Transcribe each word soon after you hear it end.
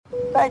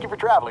Thank you for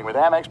traveling with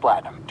Amex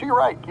Platinum. To your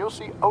right, you'll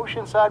see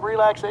oceanside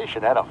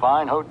relaxation at a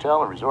fine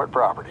hotel and resort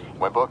property.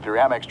 When booked through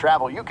Amex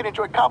Travel, you can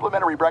enjoy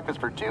complimentary breakfast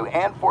for 2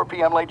 and 4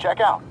 p.m. late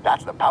checkout.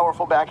 That's the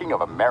powerful backing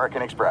of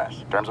American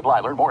Express. Terms apply.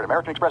 Learn more at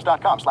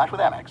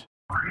americanexpress.com/withAmex.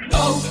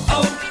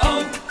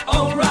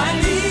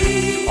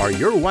 O'Reilly. Are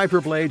your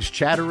wiper blades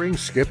chattering,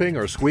 skipping,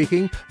 or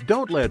squeaking?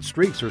 Don't let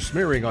streaks or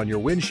smearing on your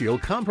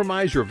windshield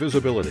compromise your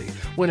visibility.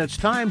 When it's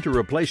time to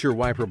replace your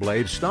wiper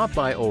blades, stop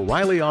by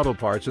O'Reilly Auto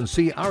Parts and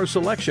see our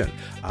selection.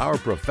 Our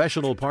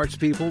professional parts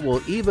people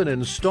will even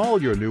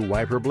install your new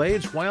wiper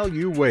blades while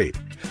you wait.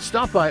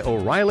 Stop by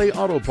O'Reilly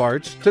Auto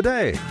Parts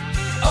today.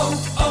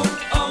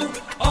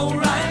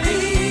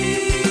 O'Reilly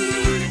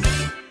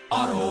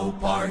Auto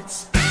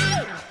Parts.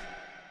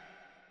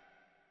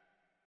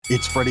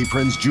 It's Freddie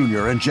Prinze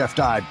Jr. and Jeff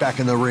Dye back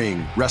in the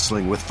ring.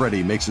 Wrestling with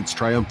Freddie makes its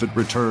triumphant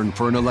return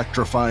for an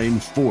electrifying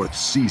 4th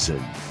season.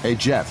 Hey,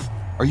 Jeff,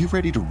 are you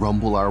ready to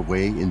rumble our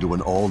way into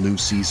an all-new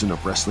season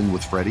of Wrestling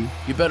with Freddie?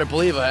 You better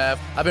believe I have.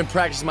 I've been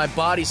practicing my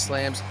body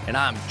slams, and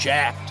I'm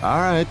jacked. All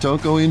right,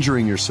 don't go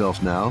injuring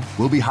yourself now.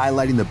 We'll be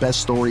highlighting the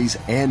best stories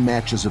and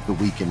matches of the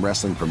week in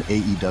wrestling from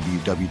AEW,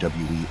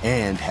 WWE,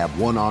 and have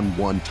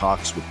one-on-one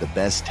talks with the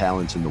best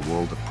talents in the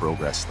world of pro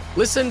wrestling.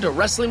 Listen to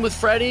Wrestling with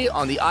Freddie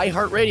on the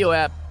iHeartRadio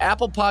app,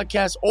 Apple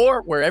Podcasts,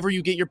 or wherever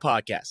you get your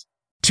podcasts.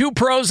 Two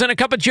pros and a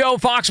cup of Joe,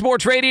 Fox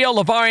Sports Radio.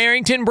 LaVar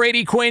Arrington,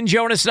 Brady Quinn,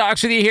 Jonas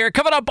with you here.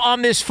 Coming up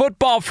on this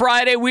Football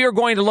Friday, we are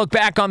going to look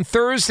back on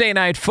Thursday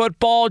Night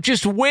Football.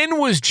 Just when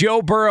was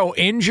Joe Burrow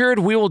injured?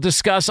 We will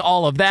discuss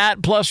all of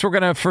that. Plus, we're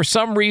going to, for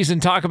some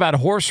reason, talk about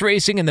horse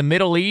racing in the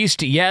Middle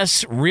East.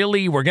 Yes,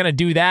 really, we're going to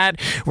do that.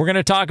 We're going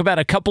to talk about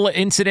a couple of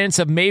incidents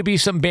of maybe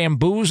some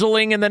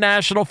bamboozling in the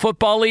National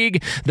Football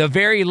League. The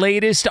very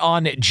latest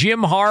on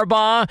Jim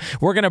Harbaugh.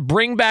 We're going to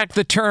bring back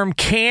the term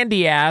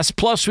candy ass.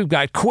 Plus, we've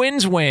got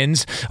Quinn's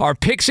wins, our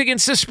picks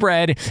against the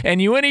spread,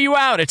 and you in or you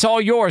out. It's all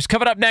yours.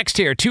 Coming up next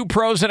here, Two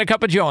Pros and a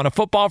Cup of Joe on a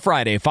Football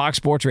Friday, Fox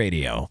Sports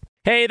Radio.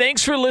 Hey,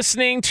 thanks for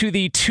listening to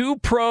the Two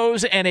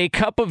Pros and a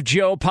Cup of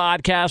Joe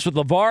podcast with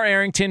LaVar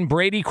Arrington,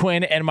 Brady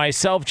Quinn, and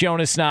myself,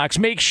 Jonas Knox.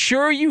 Make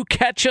sure you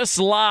catch us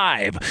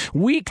live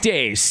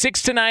weekdays,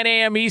 6 to 9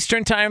 a.m.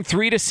 Eastern Time,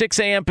 3 to 6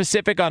 a.m.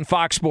 Pacific on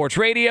Fox Sports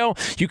Radio.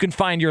 You can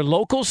find your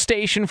local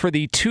station for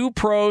the Two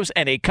Pros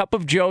and a Cup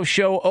of Joe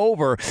show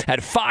over at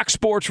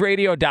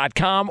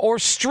foxsportsradio.com or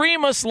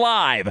stream us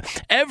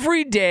live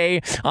every day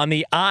on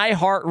the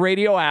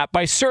iHeartRadio app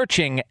by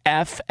searching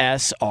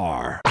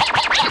FSR.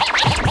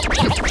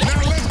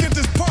 Now let's get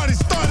this party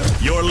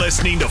started. You're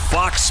listening to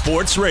Fox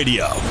Sports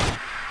Radio.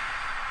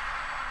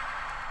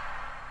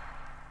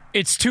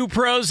 It's Two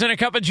Pros and a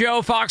Cup of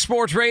Joe, Fox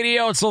Sports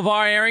Radio. It's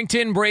LaVar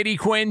Arrington, Brady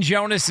Quinn,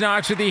 Jonas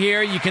Knox with you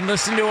here. You can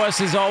listen to us,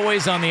 as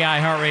always, on the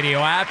iHeartRadio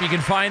app. You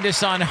can find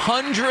us on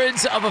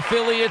hundreds of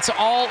affiliates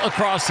all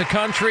across the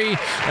country.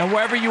 And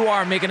wherever you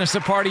are, making us a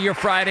part of your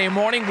Friday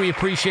morning, we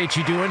appreciate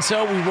you doing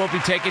so. We will be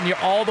taking you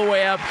all the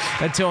way up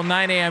until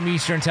 9 a.m.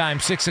 Eastern Time,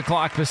 6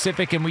 o'clock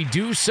Pacific, and we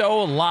do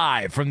so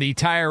live from the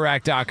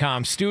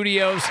TireRack.com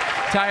studios.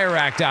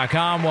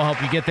 TireRack.com will help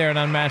you get there. An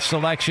unmatched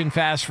selection,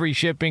 fast, free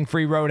shipping,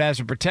 free road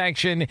hazard protection,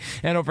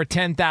 and over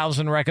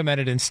 10,000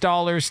 recommended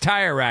installers.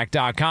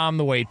 TireRack.com,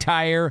 the way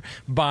tire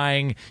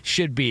buying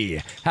should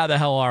be. How the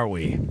hell are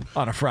we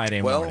on a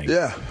Friday morning?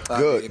 Yeah,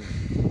 good.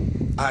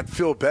 I'd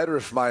feel better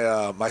if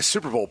my my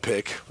Super Bowl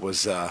pick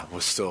was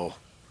still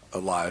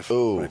alive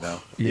right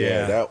now.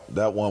 Yeah,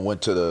 that one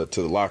went to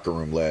the locker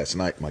room last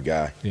night, my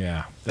guy.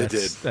 Yeah, it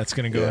did. That's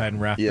going to go ahead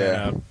and wrap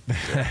that up.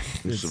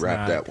 Just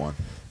wrap that one.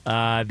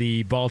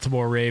 The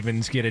Baltimore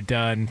Ravens get it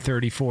done,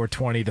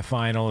 34-20 the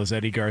final, as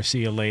Eddie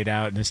Garcia laid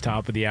out in his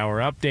top of the hour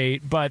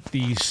update. But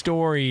the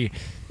story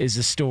is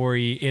a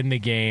story in the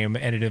game,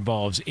 and it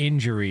involves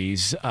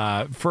injuries.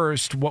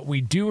 First, what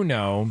we do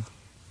know,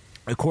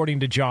 according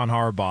to John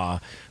Harbaugh,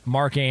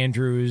 Mark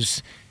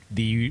Andrews,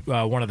 the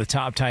one of the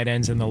top tight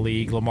ends in the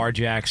league, Lamar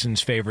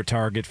Jackson's favorite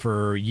target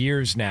for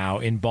years now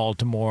in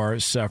Baltimore,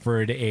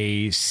 suffered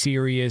a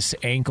serious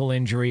ankle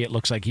injury. It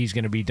looks like he's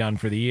going to be done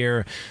for the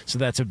year, so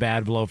that's a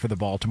bad blow for the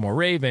Baltimore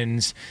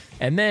Ravens.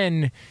 And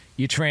then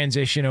you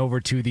transition over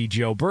to the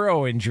Joe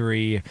Burrow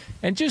injury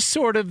and just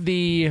sort of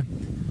the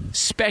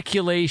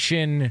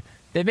speculation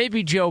that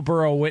maybe Joe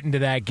Burrow went into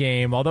that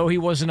game, although he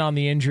wasn't on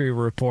the injury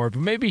report,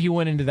 but maybe he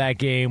went into that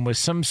game with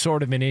some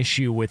sort of an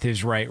issue with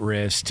his right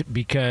wrist,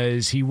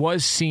 because he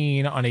was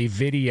seen on a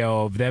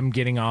video of them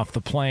getting off the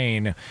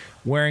plane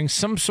wearing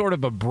some sort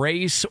of a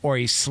brace or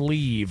a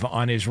sleeve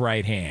on his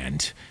right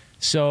hand.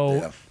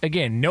 So,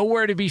 again,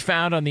 nowhere to be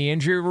found on the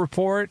injury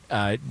report.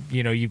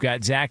 You've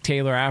got Zach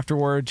Taylor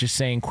afterward just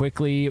saying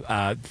quickly,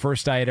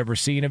 first I had ever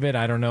seen of it.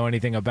 I don't know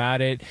anything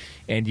about it.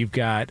 And you've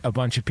got a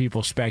bunch of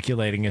people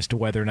speculating as to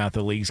whether or not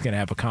the league's going to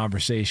have a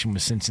conversation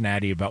with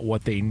Cincinnati about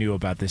what they knew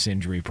about this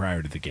injury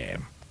prior to the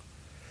game.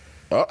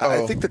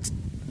 I think that's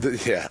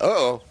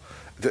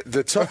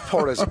the tough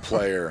part as a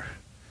player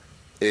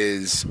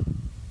is,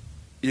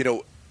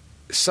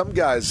 some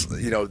guys,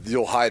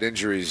 you'll hide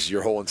injuries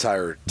your whole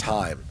entire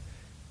time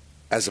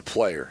as a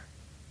player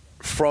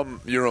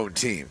from your own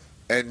team.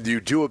 And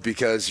you do it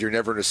because you're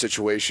never in a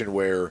situation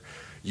where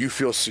you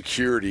feel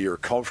security or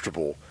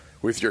comfortable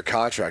with your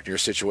contract and your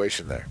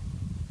situation there.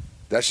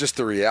 That's just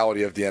the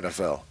reality of the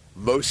NFL.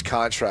 Most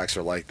contracts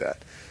are like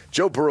that.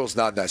 Joe Burrow's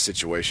not in that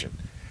situation.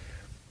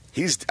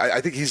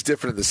 I think he's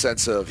different in the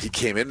sense of he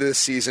came into this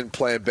season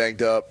playing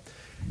banged up.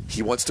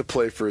 He wants to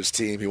play for his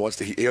team.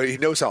 He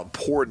knows how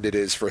important it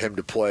is for him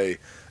to play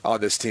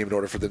on this team in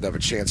order for them to have a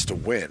chance to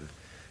win.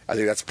 I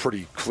think that's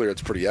pretty clear.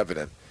 It's pretty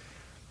evident.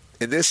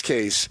 In this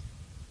case,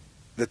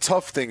 the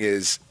tough thing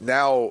is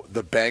now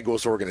the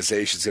Bengals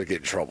organization is going to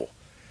get in trouble.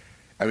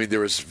 I mean, there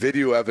was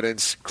video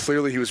evidence.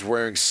 Clearly he was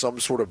wearing some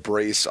sort of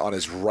brace on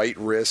his right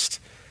wrist.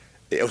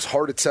 It was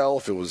hard to tell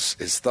if it was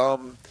his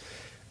thumb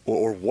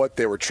or what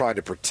they were trying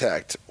to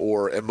protect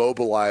or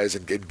immobilize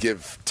and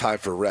give time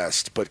for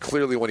rest. But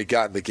clearly when he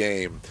got in the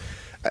game,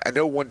 I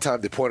know one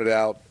time they pointed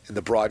out in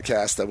the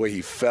broadcast that way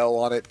he fell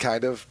on it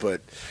kind of,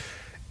 but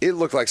it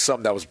looked like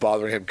something that was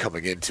bothering him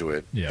coming into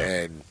it. Yeah.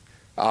 And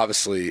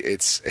obviously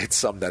it's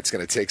something that's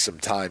going to take some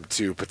time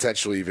to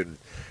potentially even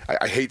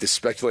I hate to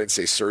speculate and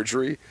say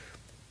surgery,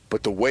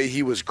 but the way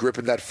he was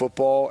gripping that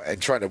football and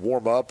trying to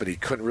warm up and he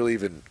couldn't really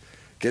even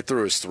get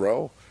through his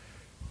throw,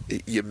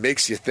 it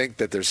makes you think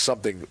that there's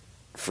something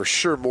for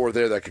sure more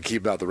there that could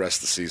keep him out the rest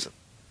of the season.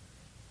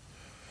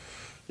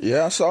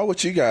 Yeah, I saw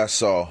what you guys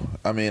saw.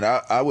 I mean,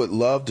 I would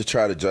love to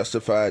try to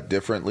justify it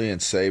differently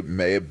and say it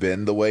may have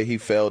been the way he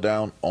fell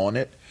down on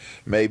it.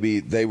 Maybe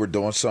they were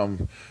doing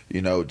some,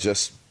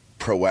 just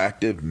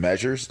proactive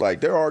measures.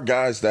 Like there are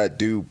guys that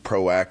do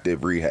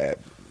proactive rehab.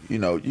 We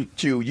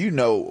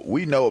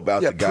know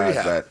about the guys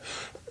prehab. that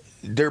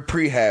they're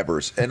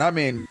prehabbers. And I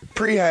mean,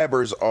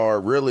 prehabbers are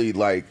really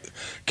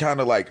kind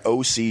of like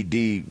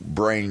OCD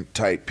brain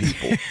type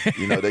people.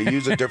 They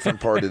use a different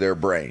part of their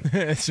brain.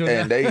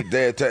 And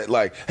they're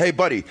like, hey,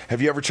 buddy,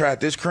 have you ever tried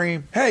this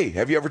cream? Hey,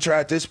 have you ever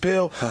tried this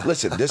pill?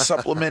 Listen, this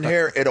supplement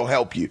here, it'll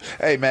help you.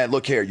 Hey, man,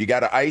 look here. You got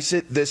to ice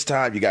it this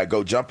time. You got to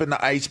go jump in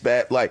the ice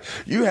bath. Like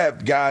you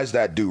have guys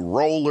that do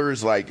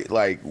rollers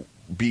like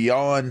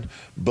beyond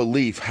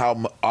belief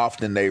how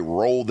often they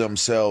roll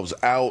themselves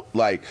out.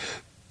 Like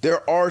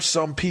there are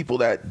some people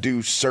that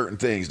do certain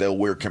things. They'll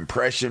wear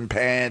compression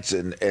pants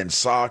and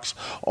socks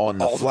on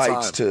the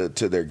flights to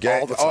their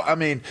game. I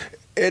mean,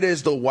 it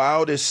is the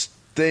wildest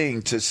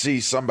thing to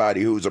see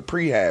somebody who's a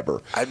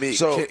prehabber. I mean,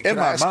 so can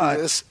I ask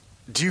you this?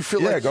 Do you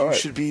feel like you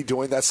should be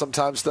doing that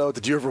sometimes, though?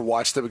 Did you ever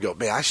watch them and go,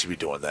 man, I should be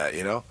doing that,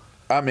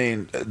 I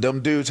mean,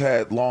 them dudes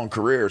had long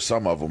careers,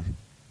 some of them.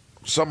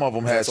 Some of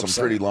them had some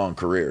pretty long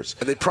careers.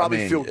 And they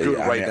probably feel good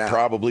now.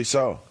 Probably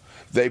so.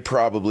 They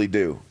probably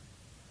do.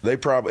 They're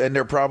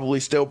probably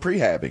still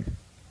prehabbing.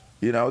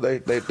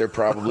 They're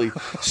probably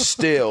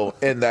still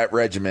in that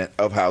regiment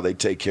of how they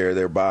take care of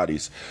their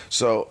bodies.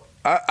 So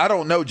I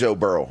don't know Joe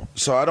Burrow.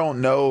 So I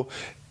don't know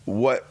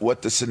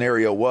what the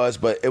scenario was,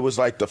 but it was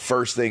like the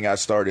first thing I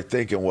started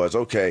thinking was,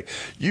 okay,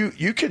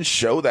 you can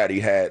show that he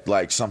had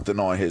like something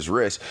on his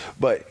wrist,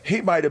 but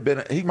he might be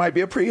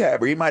a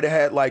prehabber. He might have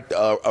had like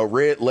a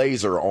red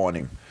laser on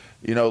him.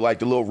 Like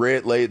the little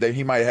red laser,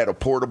 he might have had a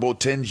portable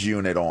TENS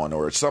unit on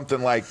or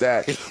something like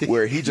that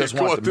where he just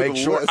wants to make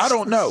sure. I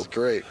don't know.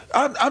 Great.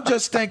 I'm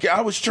just thinking,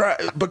 I was trying,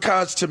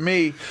 because to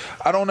me,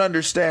 I don't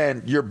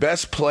understand your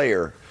best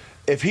player.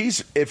 If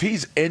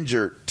he's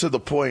injured to the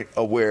point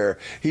of where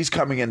he's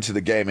coming into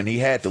the game and he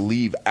had to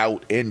leave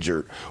out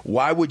injured,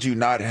 why would you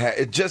not have?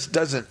 It just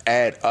doesn't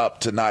add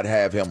up to not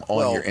have him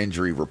on your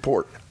injury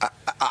report.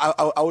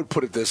 I would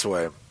put it this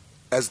way: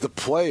 as the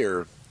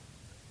player,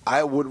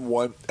 I wouldn't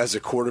want, as a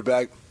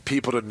quarterback,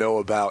 people to know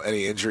about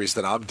any injuries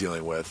that I'm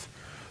dealing with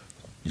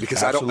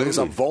because because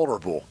I'm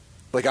vulnerable.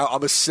 Like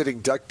I'm a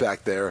sitting duck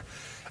back there.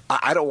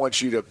 I don't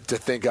want you to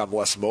think I'm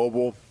less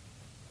mobile.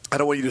 I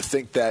don't want you to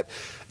think that,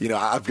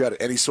 I've got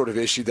any sort of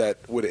issue that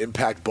would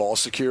impact ball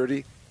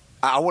security.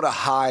 I want to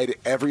hide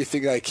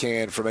everything I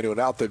can from anyone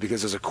out there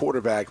because as a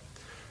quarterback,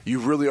 you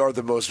really are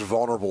the most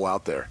vulnerable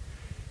out there.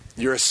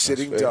 You're a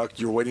sitting duck.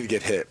 You're waiting to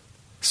get hit.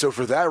 So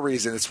for that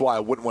reason, it's why I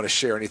wouldn't want to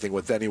share anything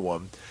with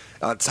anyone.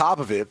 On top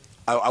of it,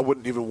 I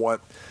wouldn't even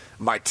want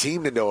my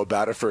team to know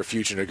about it for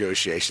future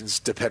negotiations,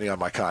 depending on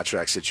my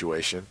contract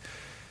situation.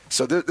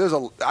 So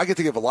I can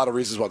think of a lot of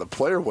reasons why the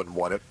player wouldn't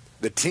want it.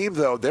 The team,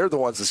 though, they're the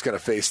ones that's going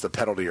to face the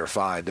penalty or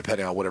fine,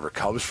 depending on whatever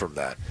comes from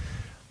that.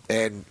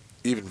 And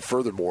even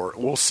furthermore,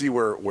 we'll see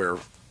where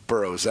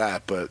Burrow's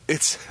at. But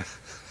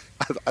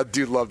I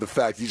do love the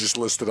fact you just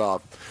listed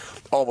off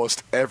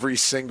almost every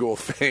single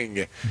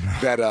thing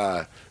that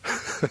I'm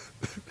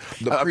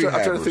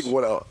trying to think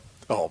what else.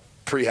 Oh,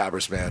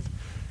 prehabbers, man.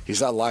 He's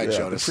not lying,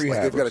 Jonas.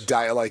 They've got a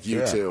diet like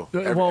you, too.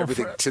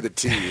 Everything to the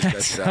T is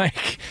messed up.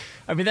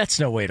 That's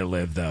no way to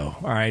live, though.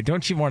 All right,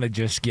 don't you want to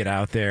just get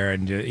out there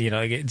and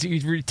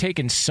you're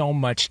taking so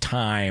much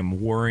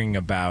time worrying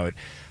about?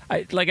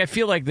 I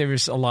feel like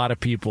there's a lot of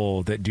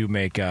people that do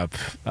make up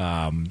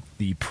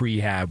the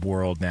prehab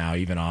world now,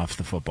 even off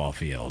the football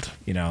field.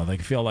 I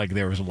feel like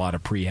there was a lot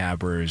of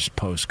prehabbers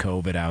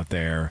post-COVID out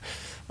there.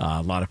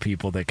 A lot of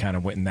people that kind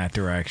of went in that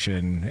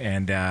direction,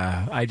 and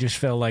I just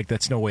feel like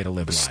that's no way to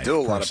live life.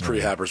 Still a lot of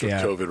prehabbers with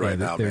COVID right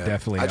now, there man.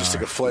 Definitely I just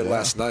took a flight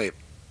last night.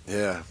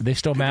 Yeah. Are they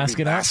still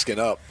masking up? Masking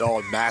up.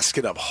 Oh,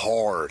 masking up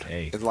hard.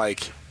 Hey. And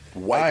like,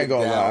 I ain't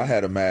gonna lie, I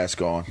had a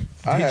mask on.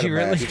 Did you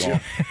really?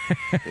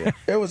 Yeah.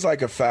 It was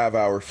like a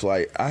 5-hour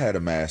flight. I had a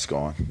mask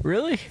on.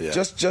 Really? Yeah.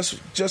 Just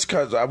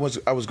because I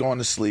was going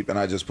to sleep and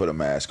I just put a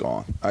mask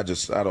on. I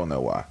don't know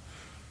why.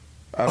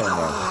 I don't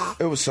know.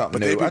 It was something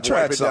new. I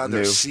tried something down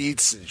their new.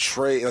 Seats and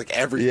tray, like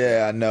everything.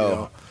 Yeah, I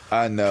know.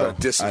 I know.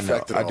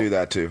 I do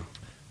that too.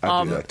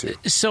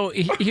 So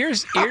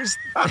here's here's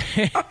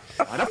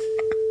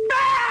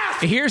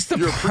the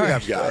You're a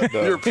part. prehab guy.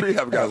 You're a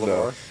prehab guy,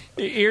 LaVar.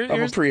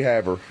 I'm a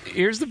prehabber.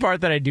 Here's the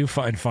part that I do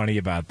find funny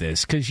about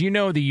this, because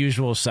the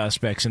usual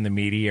suspects in the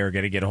media are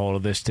going to get a hold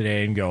of this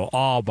today and go,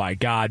 oh, my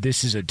God,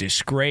 this is a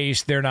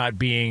disgrace. They're not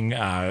being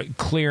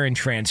clear and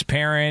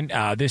transparent.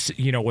 This,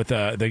 with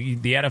the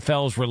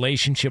NFL's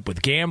relationship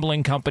with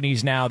gambling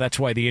companies now, that's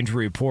why the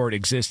injury report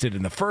existed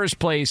in the first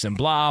place, and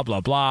blah,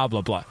 blah, blah,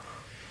 blah, blah.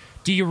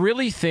 Do you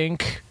really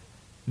think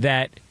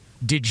that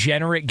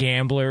degenerate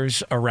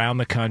gamblers around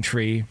the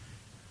country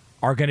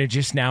are going to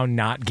just now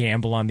not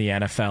gamble on the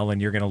NFL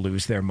and you're going to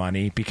lose their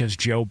money because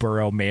Joe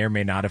Burrow may or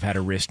may not have had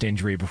a wrist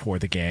injury before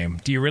the game?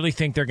 Do you really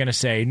think they're going to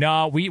say,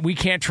 no, we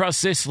can't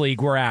trust this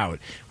league, we're out?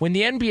 When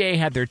the NBA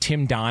had their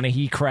Tim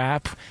Donaghy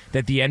crap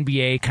that the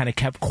NBA kind of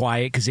kept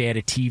quiet because they had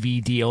a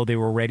TV deal they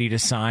were ready to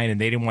sign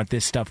and they didn't want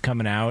this stuff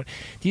coming out,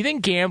 do you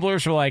think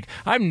gamblers were like,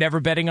 I'm never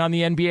betting on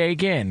the NBA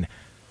again?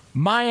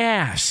 My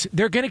ass.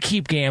 They're going to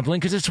keep gambling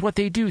because it's what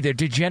they do. They're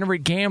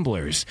degenerate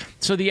gamblers.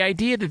 So the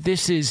idea that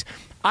this is...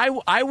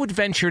 I would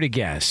venture to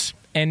guess,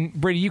 and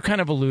Brady, you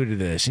kind of alluded to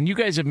this, and you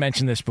guys have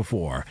mentioned this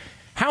before.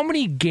 How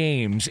many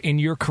games in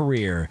your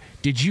career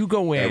did you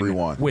go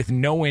in with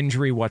no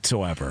injury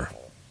whatsoever?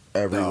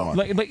 Everyone.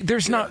 Like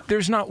there's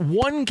not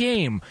one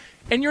game,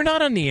 and you're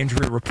not on the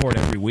injury report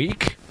every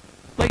week.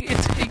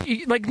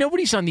 Like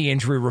nobody's on the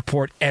injury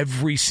report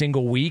every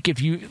single week.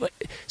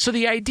 So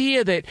the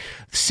idea that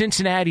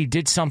Cincinnati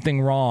did something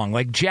wrong,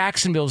 like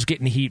Jacksonville's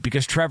getting heat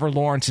because Trevor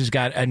Lawrence has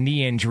got a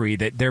knee injury,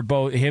 that they're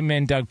both, him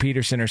and Doug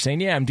Peterson are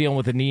saying, yeah, I'm dealing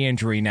with a knee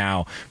injury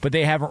now, but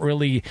they haven't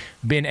really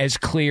been as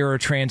clear or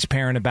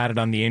transparent about it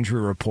on the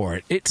injury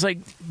report. It's like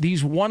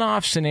these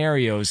one-off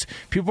scenarios.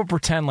 People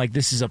pretend like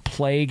this is a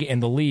plague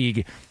in the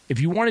league. If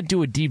you want to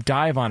do a deep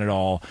dive on it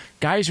all,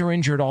 guys are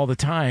injured all the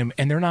time,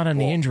 and they're not on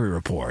the injury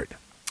report.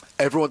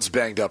 Everyone's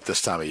banged up this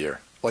time of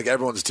year. Like,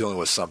 everyone's dealing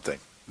with something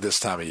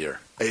this time of year.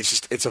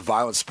 It's a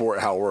violent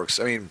sport, how it works.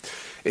 I mean,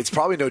 it's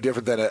probably no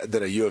different than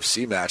a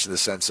UFC match in the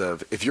sense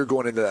of if you're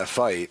going into that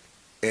fight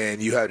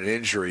and you had an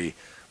injury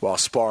while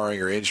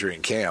sparring or injury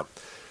in camp,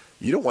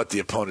 you don't want the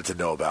opponent to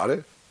know about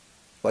it.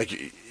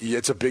 Like,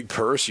 it's a big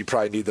purse. You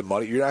probably need the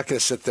money. You're not going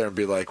to sit there and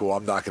be like, well,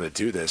 I'm not going to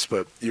do this.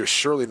 But you're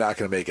surely not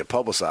going to make it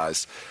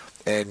publicized.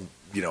 And,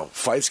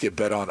 fights get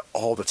bet on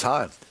all the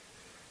time.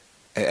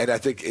 And I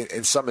think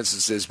in some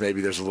instances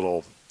maybe there's a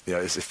little,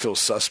 it feels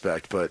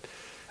suspect. But,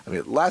 I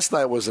mean, last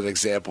night was an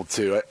example,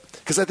 too.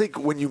 Because I think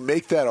when you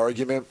make that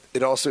argument,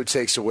 it also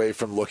takes away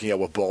from looking at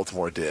what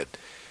Baltimore did.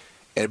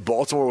 And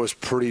Baltimore was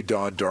pretty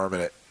darn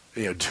dominant,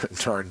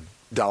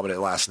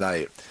 dominant last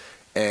night.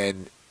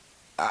 And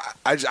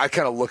I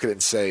kind of look at it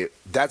and say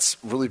that's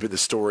really been the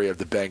story of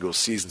the Bengals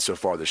season so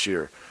far this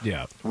year.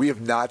 Yeah. We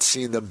have not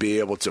seen them be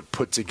able to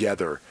put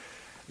together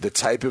the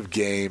type of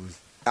game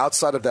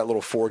outside of that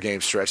little 4-game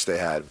stretch they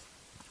had.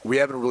 We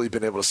haven't really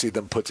been able to see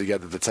them put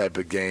together the type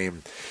of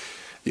game,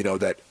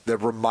 that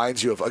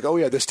reminds you of like, oh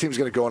yeah, this team's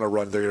going to go on a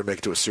run. They're going to make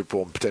it to a Super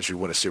Bowl and potentially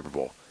win a Super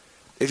Bowl.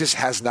 It just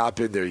has not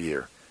been their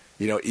year.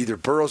 Either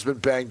Burrow's been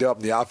banged up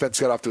and the offense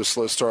got off to a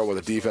slow start while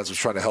the defense was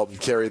trying to help them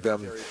carry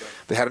them.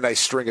 They had a nice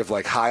string of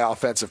like high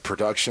offensive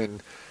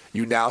production.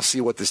 You now see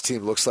what this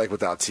team looks like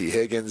without T.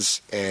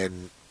 Higgins,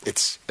 and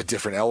it's a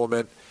different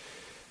element.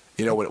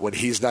 When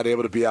he's not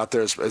able to be out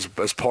there as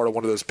part of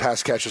one of those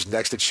pass catchers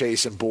next to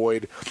Chase and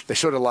Boyd. They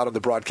showed it a lot on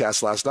the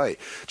broadcast last night.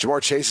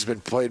 Jamar Chase has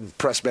been playing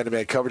press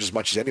man-to-man coverage as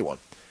much as anyone.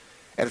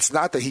 And it's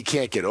not that he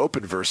can't get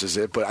open versus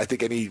it, but I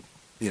think any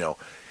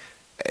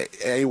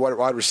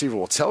wide receiver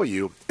will tell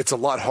you it's a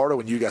lot harder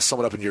when you got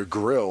someone up in your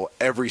grill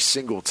every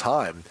single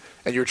time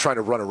and you're trying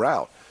to run a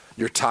route.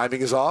 Your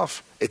timing is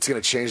off. It's going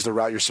to change the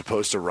route you're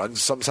supposed to run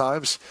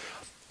sometimes.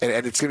 And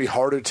it's going to be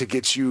harder to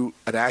get you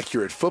an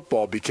accurate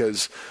football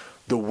because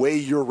the way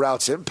your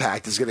routes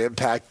impact is going to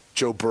impact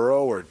Joe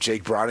Burrow or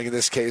Jake Browning in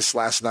this case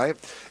last night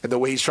and the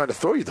way he's trying to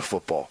throw you the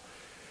football.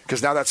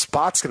 Because now that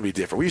spot's going to be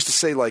different. We used to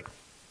say, like,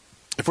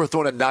 if we're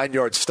throwing a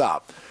 9-yard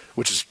stop,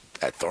 which is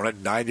throwing at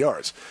 9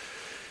 yards,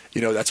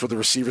 that's what the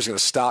receiver's going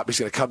to stop. He's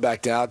going to come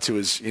back down to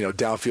his,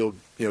 downfield,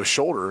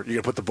 shoulder. You're going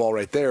to put the ball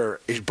right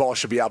there. His ball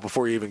should be out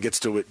before he even gets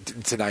to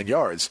 9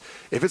 yards.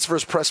 If it's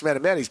versus press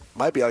man-to-man, he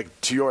might be like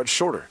 2 yards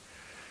shorter.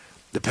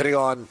 depending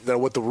on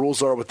what the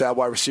rules are with that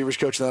wide receivers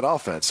coach and that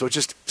offense. So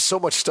just so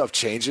much stuff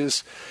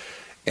changes.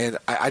 And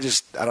I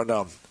don't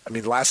know. I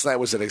mean, last night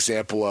was an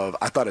example of,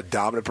 I thought, a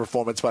dominant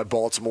performance by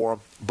Baltimore.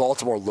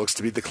 Baltimore looks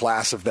to be the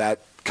class of that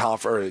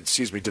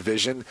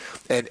division,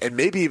 and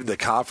maybe even the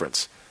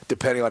conference,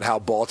 depending on how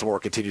Baltimore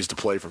continues to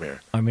play from here.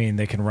 I mean,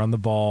 they can run the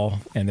ball,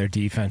 and their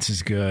defense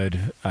is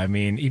good. I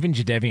mean, even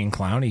Jadeveon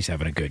Clowney's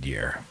having a good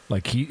year.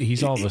 Like,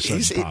 he's all of a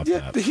sudden popped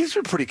up. He's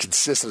been pretty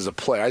consistent as a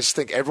player. I just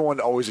think everyone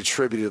always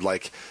attributed,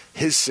 like,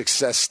 his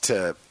success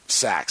to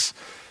sacks.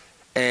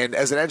 And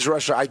as an edge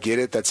rusher, I get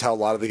it. That's how a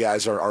lot of the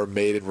guys are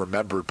made and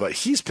remembered. But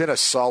he's been a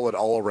solid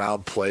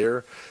all-around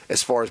player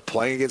as far as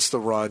playing against the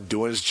run,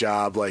 doing his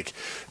job, like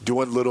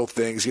doing little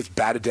things. He gets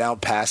batted down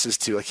passes,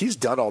 too. Like, he's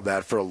done all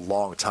that for a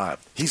long time.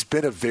 He's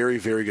been a very,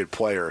 very good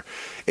player.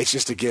 It's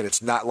just, again,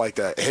 it's not like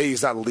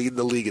he's not leading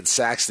the league in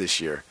sacks this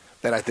year.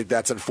 And I think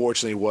that's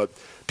unfortunately what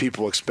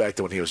people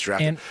expected when he was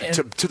drafted.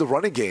 To the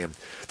running game,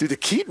 dude, the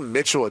Keaton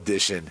Mitchell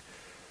addition,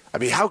 I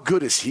mean, how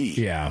good is he?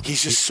 Yeah.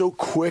 He's just so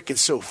quick and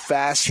so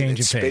fast in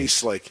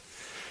space. Like,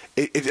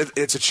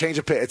 it's a change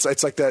of pace.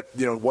 It's like that,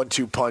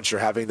 1-2 punch, or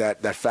having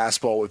that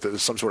fastball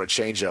with some sort of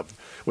changeup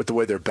with the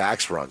way their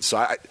backs run. So,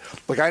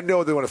 I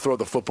know they want to throw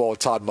the football with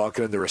Todd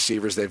Monken and the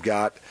receivers they've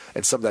got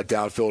and some of that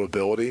downfield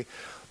ability,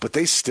 but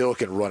they still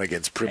can run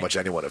against pretty much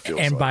anyone, it feels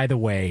like. And by the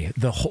way,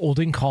 the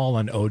holding call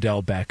on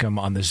Odell Beckham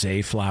on the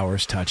Zay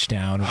Flowers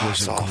touchdown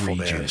was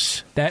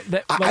egregious.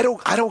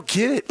 Awful, I don't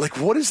get it. Like,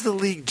 what is the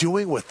league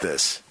doing with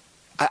this?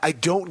 I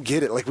don't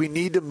get it. Like, we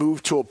need to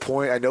move to a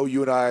point. I know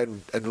you and I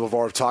and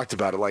LaVar have talked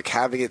about it, like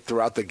having it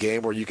throughout the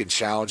game where you can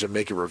challenge and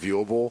make it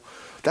reviewable.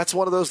 That's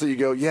one of those that you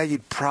go, yeah,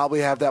 you'd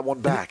probably have that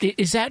one back.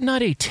 Is that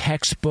not a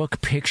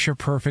textbook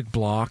picture-perfect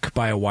block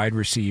by a wide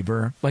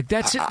receiver? Like,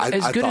 that's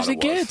as good as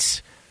it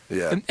gets.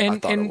 Yeah,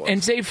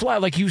 and Zay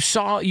Flowers, like,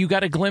 you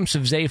got a glimpse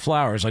of Zay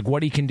Flowers, like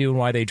what he can do and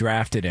why they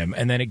drafted him,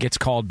 and then it gets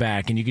called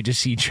back, and you could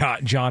just see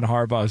John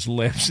Harbaugh's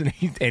lips, and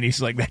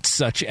he's like, "That's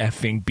such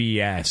effing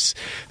BS,"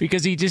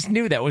 because he just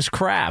knew that was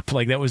crap.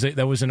 Like, that was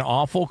an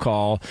awful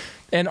call.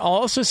 And I'll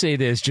also say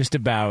this just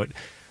about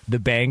the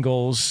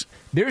Bengals.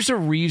 There's a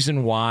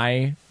reason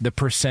why the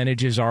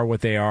percentages are what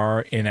they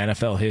are in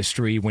NFL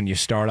history when you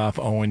start off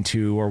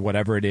 0-2 or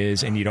whatever it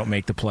is and you don't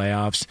make the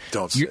playoffs.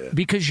 Don't say it.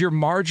 Because your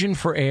margin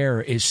for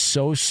error is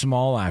so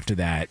small after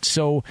that.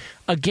 So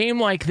a game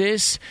like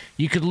this,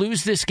 you could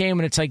lose this game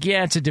and it's like,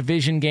 yeah, it's a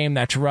division game.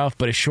 That's rough,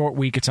 but a short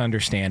week, it's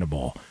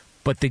understandable.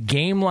 But the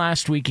game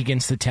last week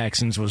against the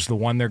Texans was the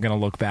one they're going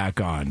to look back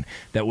on.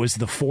 That was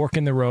the fork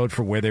in the road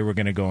for where they were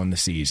going to go in the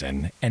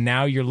season. And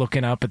now you're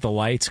looking up at the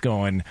lights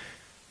going,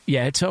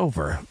 yeah, it's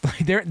over.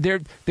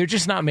 They're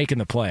just not making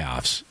the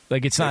playoffs.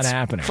 Like, it's not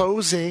happening.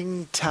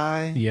 Closing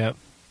time. Yep,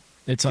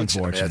 it's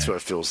unfortunate. That's what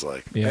it feels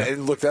like. Yeah.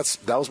 And look, that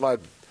was my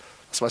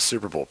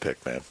Super Bowl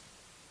pick, man.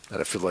 And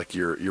I feel like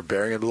you're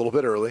bearing it a little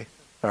bit early.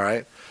 All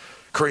right,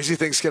 crazy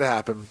things can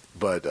happen,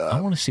 but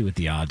I want to see what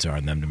the odds are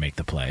on them to make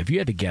the play. If you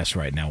had to guess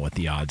right now what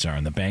the odds are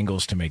on the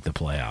Bengals to make the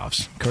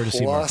playoffs,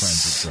 courtesy of our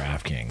friends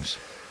at DraftKings.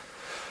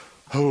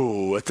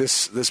 Oh, at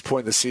this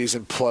point in the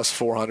season, plus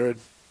 400.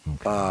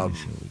 Okay, let me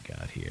see what we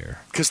got here.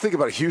 Because think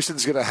about it,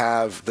 Houston's going to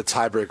have the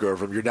tiebreaker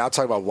over them. You're now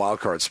talking about wild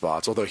card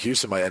spots, although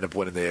Houston might end up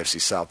winning the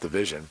AFC South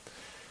division.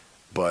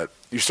 But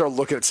you start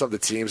looking at some of the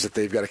teams that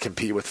they've got to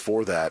compete with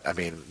for that. I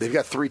mean, they've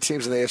got 3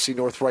 teams in the AFC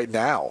North right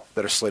now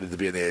that are slated to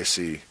be in the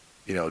AFC,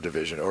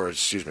 division, or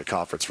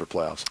conference for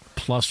playoffs.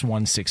 Plus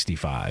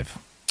 165.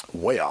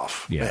 Way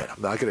off. Yeah. Man,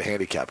 I'm not going to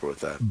handicap her with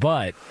that.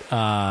 But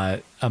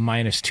a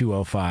minus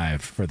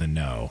 205 for the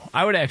no.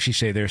 I would actually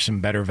say there's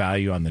some better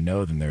value on the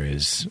no than there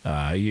is.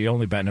 You're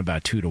only betting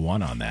about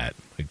 2-1 on that.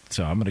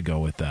 So I'm going to go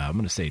with I'm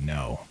going to say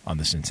no on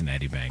the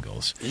Cincinnati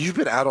Bengals. You've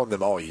been out on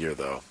them all year,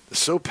 though.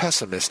 So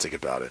pessimistic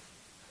about it.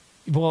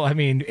 Well, I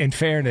mean, in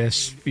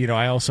fairness,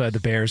 I also had the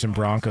Bears and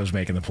Broncos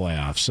making the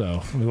playoffs. So,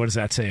 what does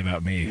that say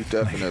about me? You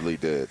definitely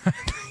did.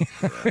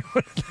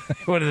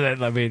 What does that?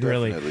 I mean,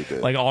 definitely really,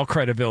 did. Like, all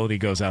credibility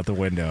goes out the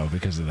window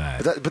because of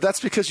that. But that's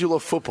because you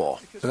love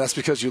football, and that's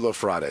because you love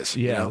Fridays.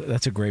 Yeah,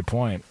 that's a great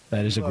point.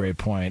 That is a great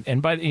point.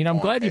 And I'm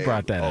glad you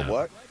brought that up.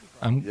 What?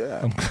 I'm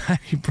glad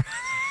you brought.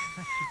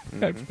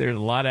 There's a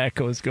lot of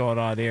echoes going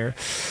on here.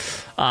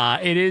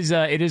 It is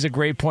a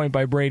great point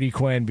by Brady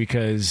Quinn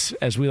because,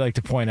 as we like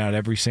to point out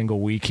every single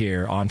week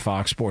here on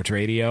Fox Sports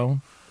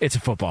Radio, it's a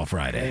Football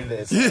Friday.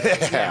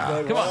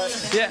 Yeah. Come on.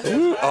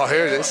 Yeah. Oh,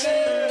 here it is.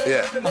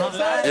 Yeah.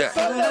 Yeah.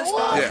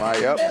 Am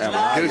I up?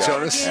 Get it,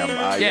 Jonas. Am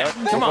I up?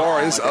 Come on.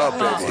 LaVar is up,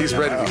 baby. He's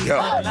ready to go.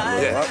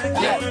 Yeah.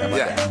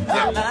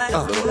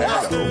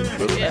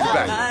 Little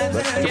Back.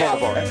 Come on,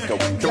 LaVar.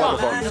 Come on,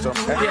 LaVar.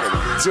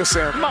 Let's go,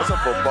 Sam. It's a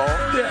football.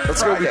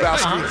 Let's go,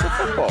 Lebowski. It's a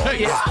football.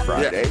 Yeah.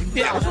 Friday.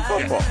 Yeah. It's a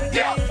football.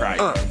 Right.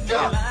 All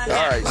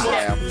right,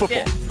 Sam.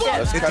 Football.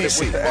 Let's cut it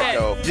with the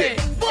echo.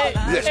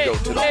 Let's go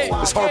to the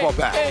board. Is Harbaugh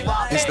back?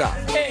 He's not.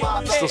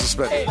 Still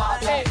suspended.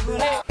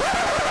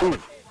 Ooh.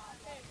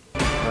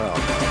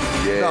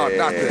 Yeah. No,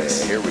 not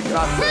this. Here we go.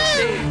 Not this.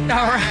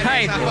 All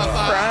right.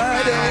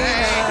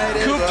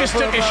 Friday. Coop just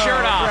took his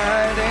shirt off.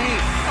 Friday.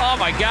 Oh,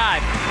 my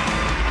God.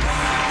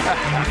 It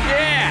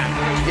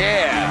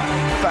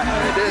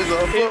is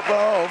a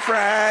football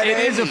Friday. It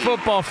is a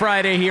football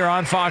Friday here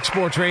on Fox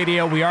Sports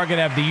Radio. We are going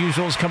to have the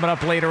usuals coming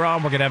up later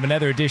on. We're going to have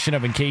another edition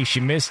of In Case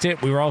You Missed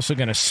It. We were also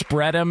going to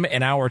spread them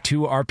in hour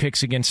 2, our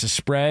picks against the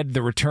spread.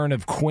 The return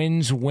of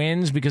Quinn's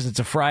wins because it's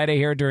a Friday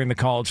here during the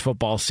college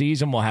football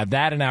season. We'll have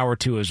that in hour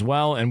 2 as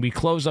well. And we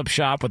close up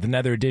shop with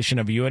another edition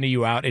of You In,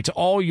 You Out. It's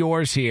all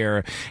yours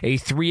here. A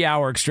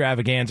 3-hour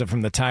extravaganza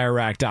from the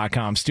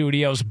TireRack.com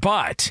studios.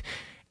 But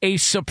a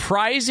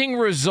surprising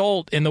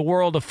result in the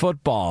world of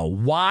football.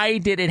 Why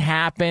did it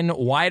happen?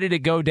 Why did it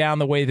go down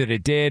the way that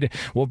it did?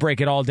 We'll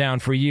break it all down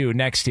for you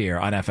next here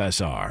on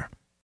FSR.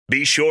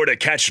 Be sure to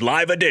catch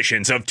live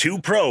editions of Two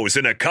Pros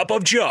and a Cup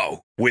of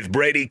Joe with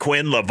Brady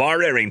Quinn,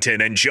 LaVar Arrington,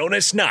 and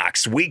Jonas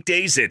Knox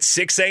weekdays at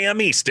 6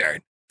 a.m.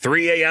 Eastern,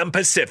 3 a.m.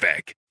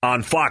 Pacific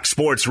on Fox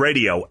Sports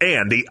Radio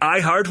and the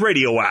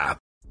iHeartRadio app.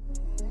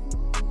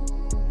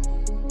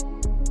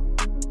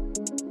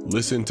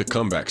 Listen to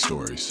Comeback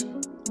Stories.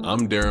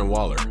 I'm Darren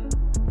Waller.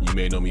 You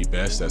may know me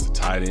best as a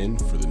tight end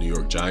for the New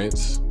York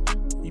Giants.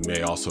 You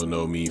may also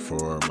know me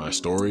for my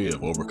story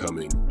of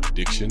overcoming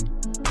addiction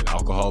and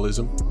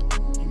alcoholism.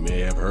 You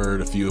may have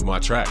heard a few of my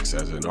tracks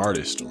as an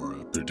artist or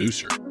a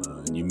producer.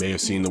 And you may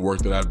have seen the work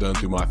that I've done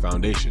through my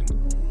foundation.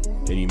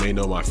 And you may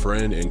know my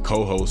friend and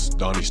co-host,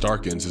 Donnie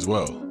Starkins, as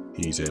well.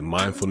 He's a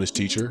mindfulness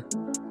teacher,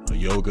 a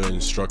yoga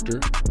instructor,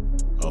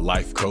 a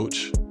life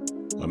coach,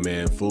 a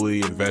man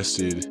fully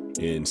invested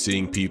in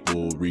seeing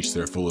people reach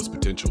their fullest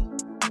potential.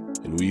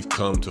 And we've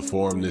come to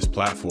form this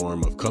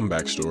platform of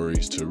comeback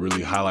stories to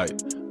really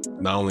highlight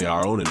not only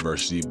our own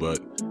adversity, but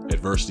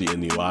adversity in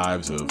the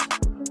lives of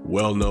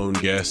well-known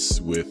guests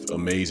with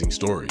amazing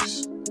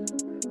stories.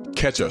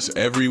 Catch us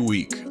every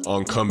week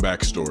on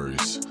Comeback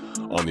Stories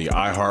on the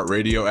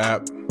iHeartRadio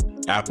app,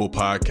 Apple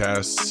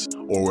Podcasts,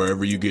 or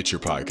wherever you get your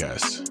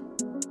podcasts.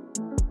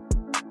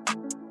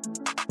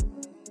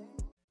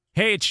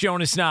 Hey, it's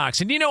Jonas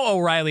Knox, and you know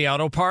O'Reilly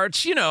Auto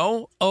Parts, you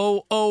know,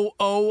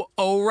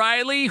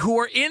 O'Reilly, who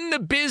are in the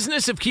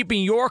business of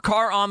keeping your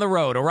car on the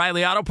road.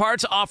 O'Reilly Auto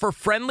Parts offer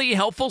friendly,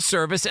 helpful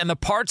service and the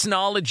parts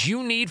knowledge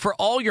you need for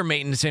all your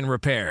maintenance and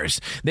repairs.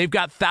 They've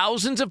got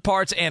thousands of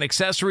parts and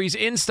accessories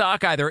in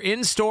stock, either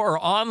in-store or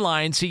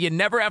online, so you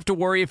never have to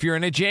worry if you're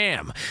in a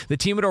jam. The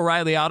team at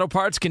O'Reilly Auto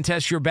Parts can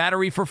test your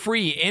battery for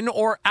free in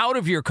or out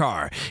of your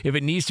car. If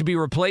it needs to be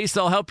replaced,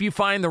 they'll help you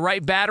find the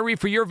right battery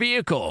for your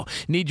vehicle.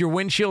 Need your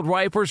windshield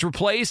wipers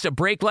replaced, a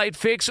brake light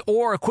fix,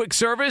 or a quick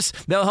service?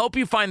 They'll help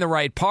you find the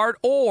right part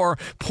or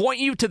point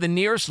you to the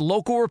nearest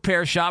local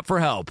repair shop for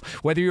help.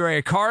 Whether you're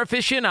a car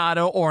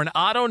aficionado or an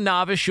auto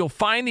novice, you'll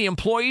find the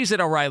employees at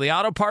O'Reilly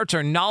Auto Parts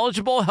are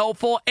knowledgeable,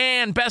 helpful,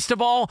 and best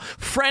of all,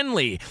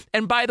 friendly.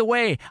 And by the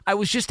way, I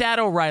was just at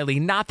O'Reilly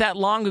not that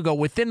long ago,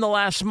 within the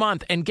last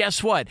month, and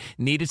guess what?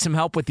 Needed some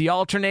help with the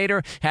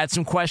alternator, had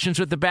some questions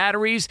with the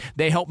batteries.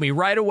 They helped me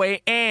right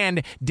away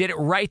and did it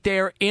right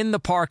there in the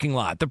parking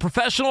lot. The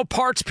professional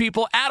parts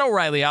people at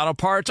O'Reilly Auto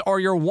Parts are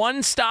your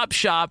one-stop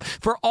shop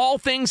for all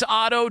things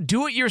auto,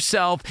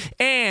 do-it-yourself,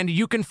 and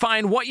you can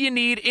find what you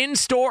need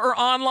in-store or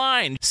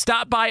online.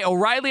 Stop by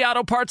O'Reilly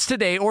Auto Parts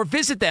today or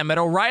visit them at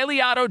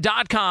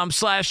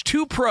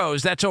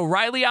O'ReillyAuto.com/2pros. That's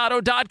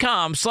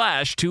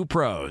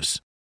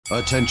O'ReillyAuto.com/2pros.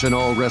 Attention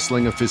all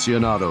wrestling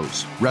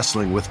aficionados.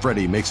 Wrestling with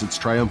Freddie makes its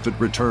triumphant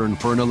return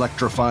for an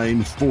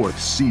electrifying 4th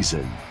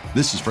season.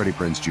 This is Freddie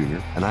Prinze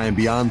Jr., and I am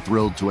beyond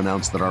thrilled to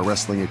announce that our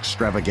wrestling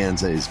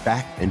extravaganza is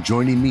back, and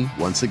joining me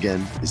once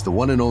again is the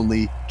one and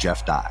only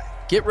Jeff Dye.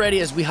 Get ready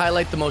as we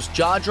highlight the most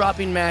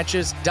jaw-dropping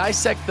matches,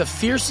 dissect the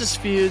fiercest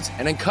feuds,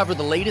 and uncover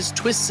the latest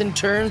twists and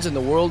turns in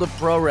the world of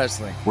pro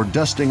wrestling. We're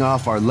dusting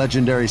off our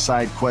legendary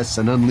side quests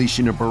and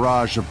unleashing a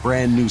barrage of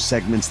brand new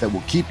segments that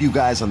will keep you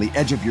guys on the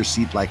edge of your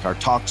seat like our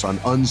talks on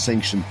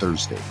Unsanctioned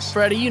Thursdays.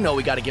 Freddie, you know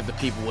we got to give the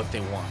people what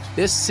they want.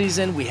 This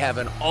season, we have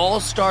an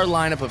all-star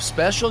lineup of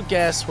special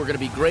guests who are going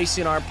to be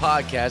gracing our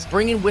podcast,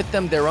 bringing with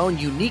them their own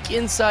unique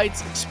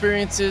insights,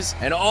 experiences,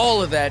 and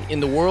all of that in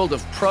the world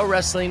of pro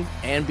wrestling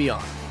and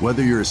beyond.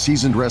 Whether you're a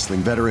seasoned wrestling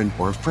veteran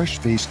or a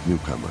fresh-faced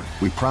newcomer,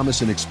 we promise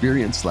an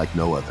experience like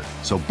no other.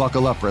 So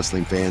buckle up,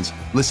 wrestling fans.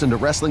 Listen to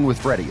Wrestling with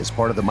Freddie as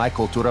part of the My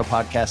Cultura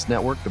Podcast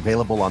Network,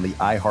 available on the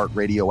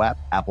iHeartRadio app,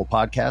 Apple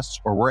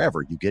Podcasts, or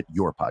wherever you get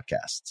your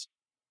podcasts.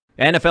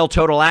 NFL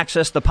Total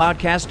Access, the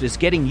podcast, is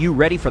getting you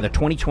ready for the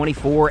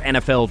 2024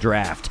 NFL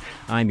Draft.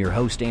 I'm your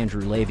host,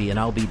 Andrew Levy, and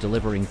I'll be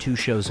delivering 2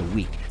 shows a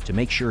week to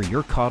make sure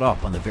you're caught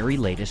up on the very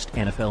latest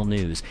NFL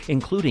news,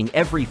 including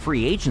every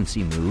free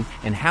agency move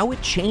and how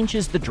it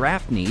changes the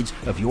draft needs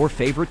of your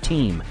favorite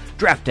team.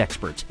 Draft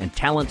experts and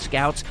talent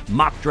scouts,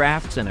 mock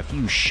drafts, and a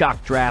few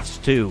shock drafts,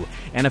 too.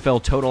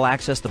 NFL Total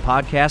Access, the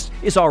podcast,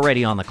 is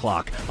already on the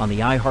clock on the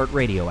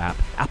iHeartRadio app,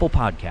 Apple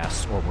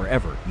Podcasts, or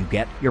wherever you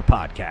get your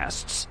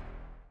podcasts.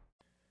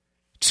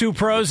 2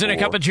 pros and a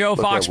cup of Joe,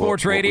 Fox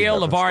Sports Radio.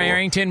 LaVar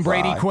Arrington,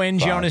 Brady Quinn,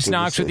 Jonas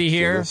Knox with you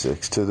here.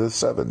 6 to the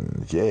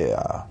 7,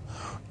 yeah.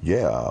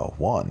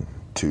 1,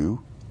 2,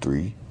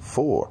 3,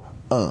 4.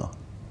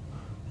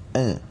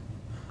 To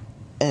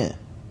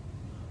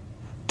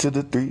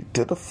the 3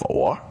 to the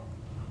 4.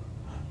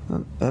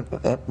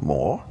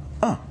 More.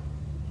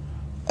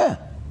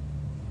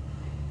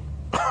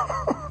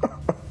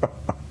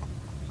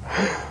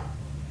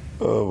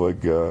 Oh, my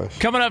gosh.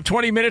 Coming up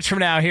 20 minutes from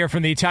now here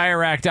from the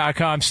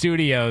TireRack.com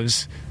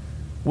studios,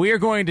 we are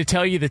going to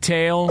tell you the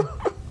tale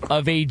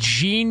of a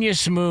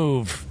genius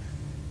move.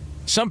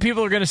 Some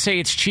people are going to say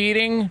it's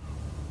cheating.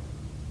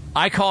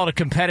 I call it a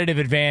competitive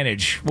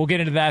advantage. We'll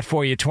get into that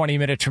for you 20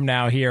 minutes from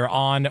now here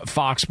on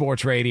Fox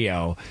Sports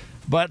Radio.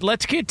 But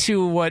let's get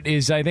to what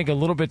is, I think, a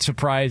little bit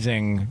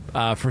surprising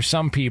for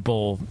some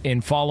people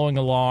in following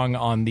along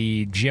on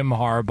the Jim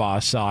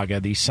Harbaugh saga,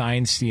 the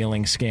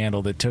sign-stealing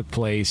scandal that took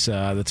place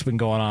that's been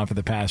going on for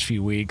the past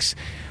few weeks.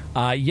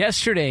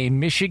 Yesterday,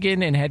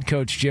 Michigan and head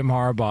coach Jim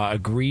Harbaugh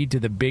agreed to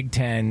the Big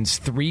Ten's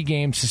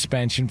 3-game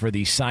suspension for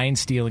the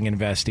sign-stealing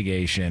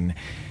investigation.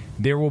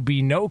 There will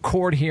be no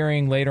court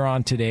hearing later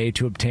on today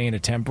to obtain a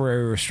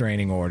temporary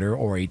restraining order,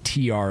 or a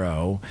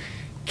TRO.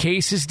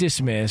 Case is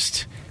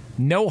dismissed.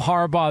 No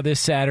Harbaugh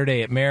this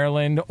Saturday at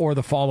Maryland or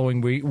the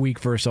following week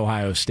versus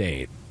Ohio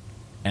State.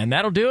 And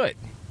that'll do it.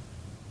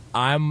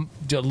 I'm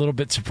a little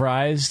bit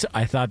surprised.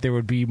 I thought there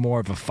would be more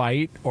of a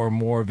fight or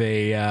more of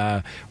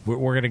a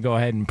we're going to go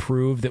ahead and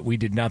prove that we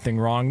did nothing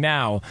wrong.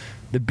 Now,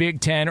 the Big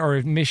Ten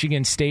or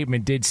Michigan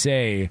statement did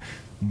say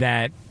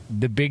that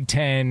the Big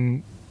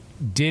Ten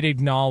did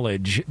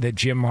acknowledge that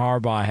Jim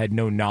Harbaugh had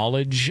no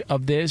knowledge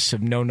of this,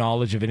 of no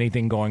knowledge of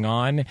anything going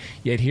on.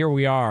 Yet here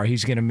we are.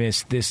 He's going to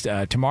miss this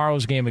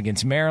tomorrow's game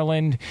against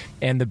Maryland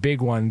and the big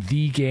one,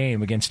 the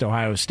game against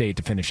Ohio State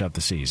to finish up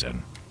the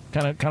season.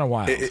 Kind of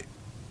wild.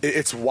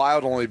 It's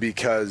wild only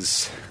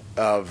because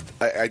of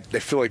I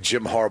feel like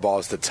Jim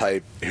Harbaugh is the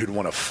type who'd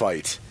want to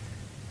fight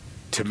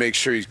to make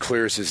sure he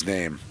clears his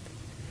name.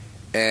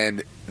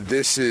 And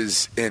this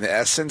is, in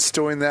essence,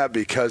 doing that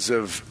because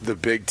of the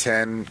Big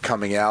Ten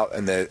coming out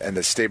and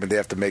the statement they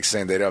have to make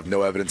saying they don't have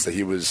no evidence that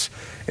he was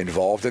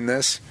involved in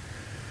this.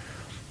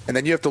 And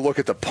then you have to look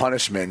at the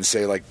punishment and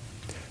say, like,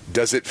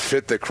 does it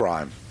fit the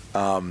crime?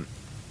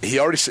 He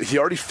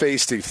already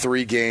faced a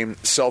 3-game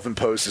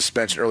self-imposed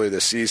suspension earlier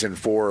this season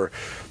for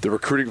the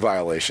recruiting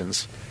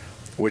violations,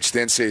 which the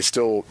NCAA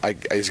still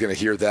is going to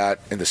hear that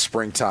in the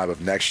springtime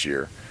of next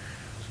year.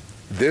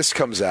 This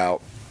comes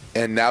out.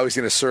 And now he's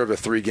going to serve a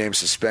 3-game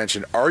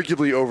suspension,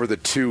 arguably over the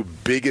 2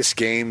 biggest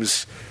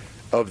games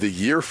of the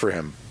year for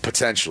him,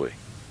 potentially.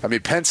 I mean,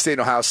 Penn State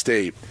and Ohio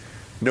State,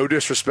 no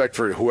disrespect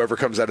for whoever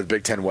comes out of the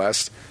Big Ten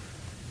West,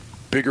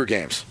 bigger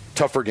games,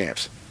 tougher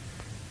games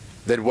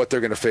than what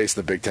they're going to face in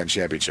the Big Ten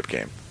championship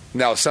game.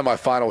 Now,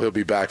 semifinal he'll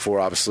be back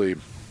for, obviously,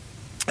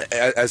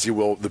 as he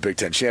will the Big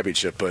Ten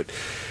championship. But,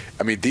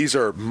 I mean, these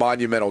are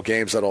monumental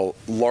games that will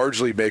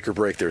largely make or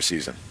break their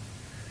season.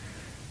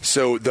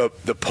 So the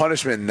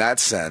punishment in that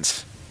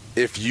sense,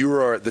 if you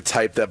are the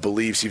type that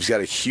believes he's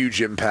got a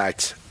huge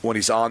impact when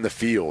he's on the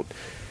field,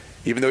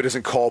 even though he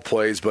doesn't call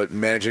plays, but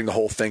managing the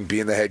whole thing,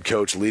 being the head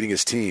coach, leading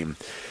his team,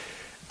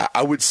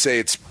 I would say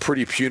it's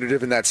pretty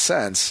punitive in that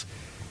sense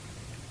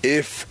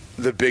if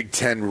the Big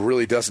Ten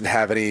really doesn't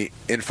have any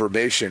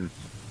information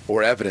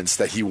or evidence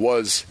that he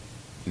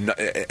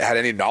had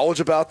any knowledge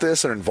about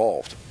this and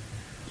involved.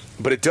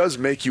 But it does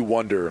make you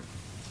wonder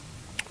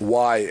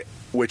why,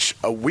 which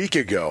a week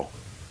ago,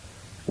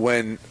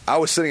 when I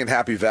was sitting in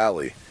Happy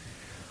Valley,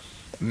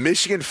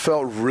 Michigan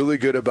felt really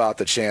good about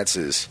the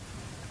chances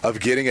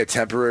of getting a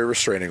temporary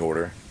restraining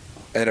order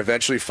and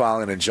eventually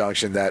filing an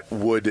injunction that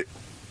would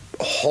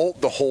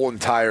halt the whole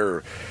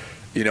entire,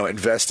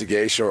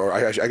 investigation, or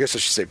I guess I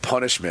should say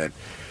punishment,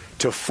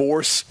 to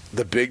force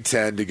the Big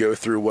Ten to go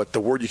through what the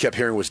word you kept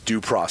hearing was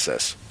due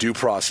process, due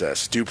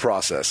process, due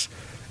process.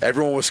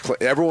 Everyone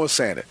was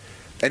saying it.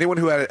 Anyone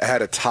who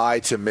had a tie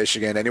to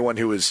Michigan, anyone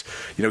who was,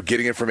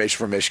 getting information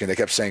from Michigan, they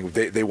kept saying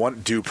they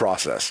want due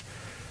process.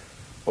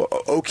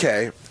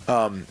 Okay.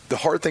 The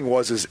hard thing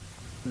is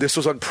this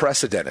was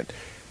unprecedented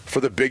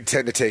for the Big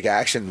Ten to take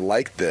action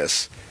like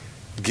this,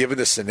 given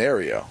the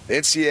scenario.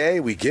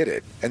 NCAA, we get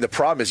it. And the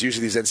problem is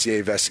usually these NCAA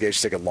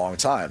investigations take a long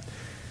time.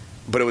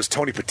 But it was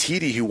Tony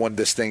Petitti who wanted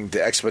this thing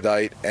to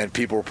expedite, and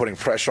people were putting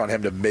pressure on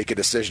him to make a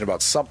decision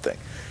about something.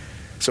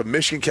 So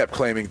Michigan kept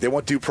claiming they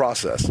want due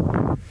process.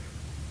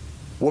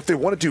 Well, if they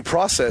want a due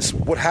process,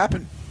 what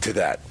happened to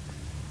that?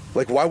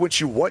 Like, why would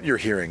you want your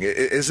hearing?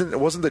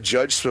 Wasn't the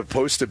judge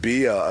supposed to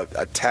be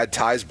had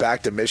ties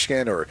back to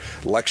Michigan or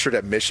lectured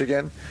at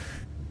Michigan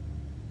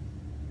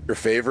in your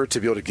favor to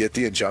be able to get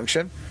the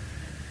injunction?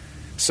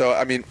 So,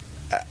 I mean,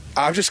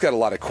 I've just got a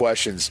lot of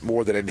questions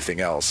more than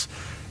anything else,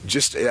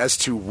 just as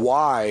to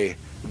why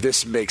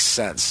this makes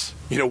sense.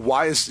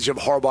 Why is Jim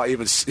Harbaugh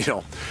even,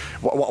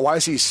 why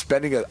is he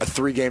spending a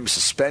 3-game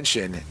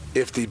suspension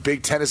if the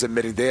Big Ten is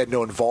admitting they had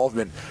no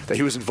involvement, that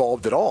he was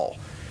involved at all?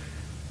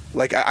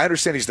 Like, I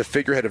understand he's the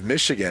figurehead of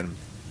Michigan,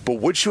 but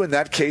would you in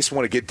that case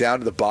want to get down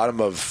to the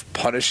bottom of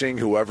punishing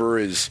whoever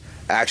is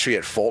actually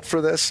at fault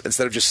for this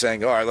instead of just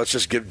saying, all right, let's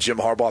just give Jim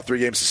Harbaugh a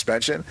 3-game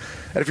suspension?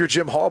 And if you're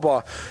Jim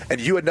Harbaugh and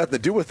you had nothing to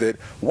do with it,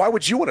 why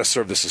would you want to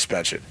serve the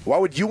suspension? Why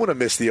would you want to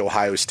miss the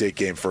Ohio State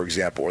game, for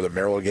example, or the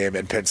Maryland game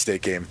and Penn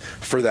State game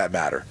for that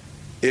matter,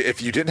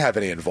 if you didn't have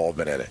any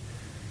involvement in it?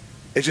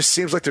 It just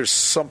seems like there's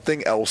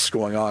something else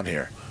going on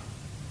here.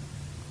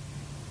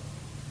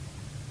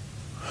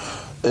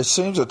 It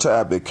seems a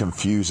tad bit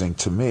confusing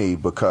to me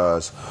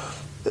because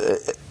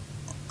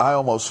I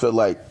almost feel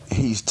like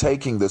he's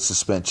taking the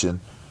suspension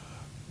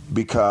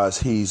because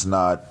he's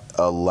not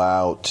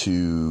allowed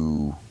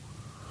to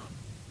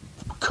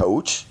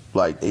coach.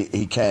 Like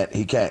he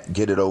can't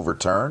get it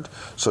overturned.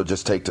 So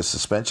just take the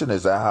suspension.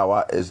 Is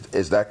that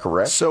is that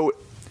correct? So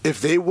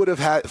if they would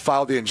have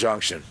filed the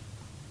injunction,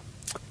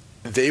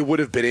 they would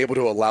have been able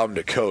to allow him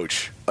to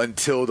coach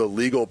until the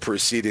legal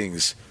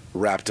proceedings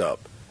wrapped up,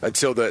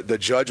 until the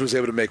judge was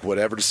able to make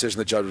whatever decision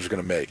the judge was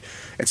going to make.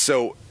 And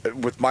so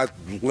with my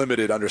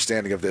limited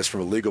understanding of this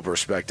from a legal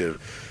perspective,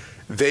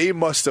 they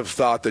must have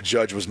thought the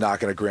judge was not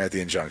going to grant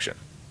the injunction.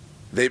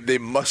 They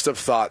must have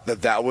thought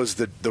that was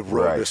the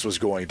road this was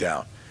going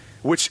down,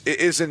 which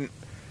isn't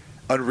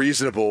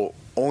unreasonable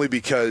only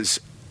because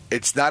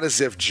it's not as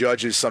if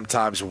judges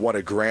sometimes want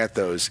to grant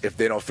those if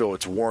they don't feel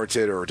it's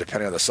warranted or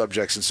depending on the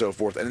subjects and so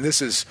forth. And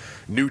this is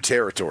new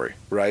territory,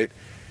 right?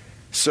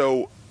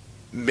 So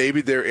maybe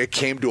it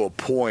came to a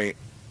point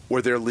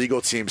where their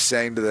legal team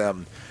saying to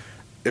them,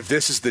 if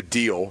this is the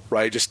deal,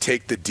 right, just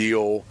take the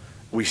deal.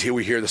 We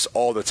hear this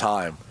all the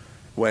time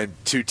when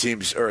two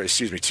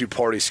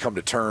parties come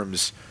to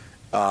terms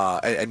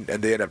and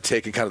they end up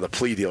taking kind of the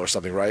plea deal or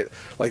something, right?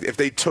 Like if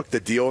they took the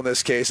deal in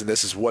this case and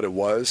this is what it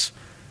was,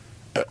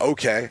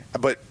 okay.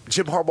 But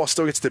Jim Harbaugh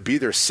still gets to be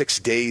there 6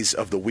 days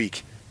of the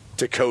week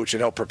to coach and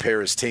help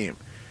prepare his team.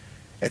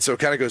 And so it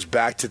kind of goes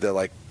back to the,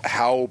 like,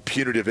 how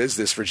punitive is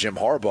this for Jim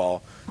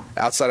Harbaugh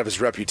outside of his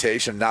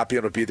reputation, not being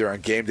able to be there on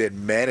game day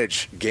and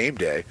manage game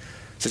day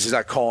since he's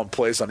not calling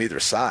plays on either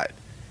side.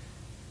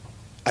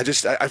 I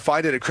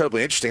find it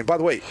incredibly interesting. And by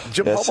the way,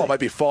 Jim Harbaugh might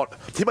be falling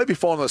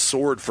on the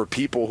sword for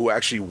people who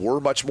actually were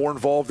much more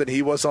involved than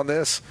he was on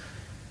this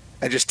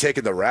and just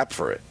taking the rap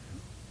for it.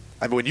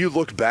 I mean, when you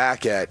look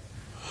back at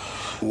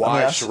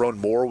why Sharon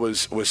Moore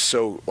was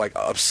so, like,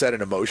 upset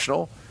and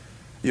emotional,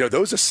 you know,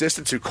 those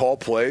assistants who call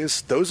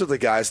plays, those are the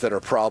guys that are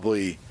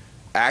probably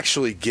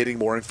actually getting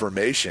more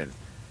information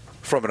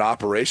from an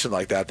operation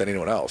like that than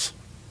anyone else.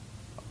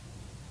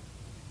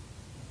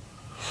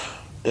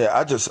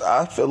 Yeah,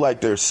 I feel like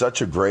there's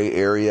such a gray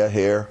area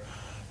here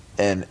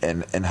and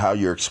how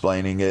you're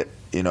explaining it,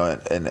 you know,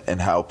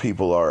 and how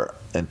people are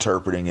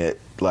interpreting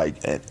it,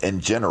 like, in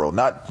general,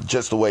 not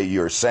just the way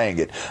you're saying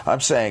it.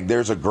 I'm saying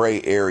there's a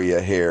gray area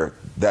here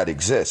that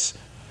exists.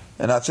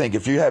 And I think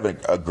if you have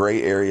a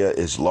gray area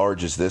as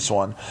large as this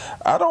one,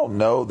 I don't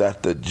know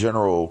that the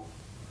general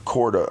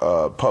court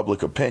of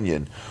public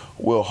opinion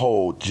will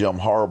hold Jim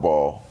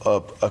Harbaugh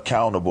up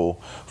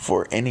accountable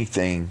for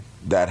anything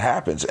that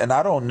happens. And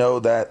I don't know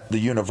that the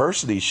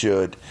university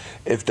should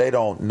if they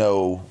don't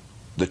know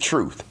the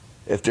truth,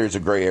 if there's a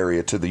gray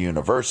area to the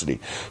university.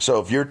 So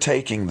if you're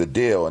taking the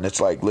deal and it's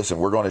like, listen,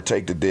 we're going to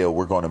take the deal,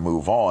 we're going to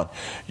move on,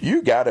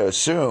 you got to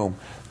assume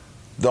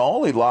the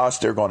only loss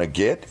they're going to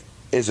get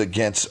is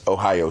against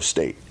Ohio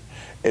State.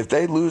 If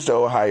they lose to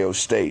Ohio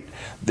State,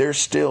 they're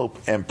still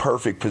in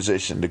perfect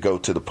position to go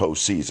to the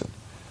postseason.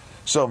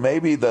 So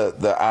maybe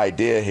the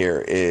idea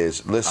here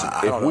is, listen,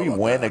 if we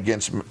win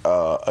against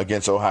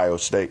Ohio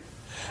State,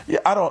 you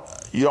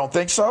don't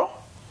think so?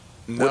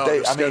 No,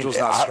 their schedule's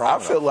not strong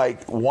enough. I feel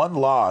like one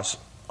loss.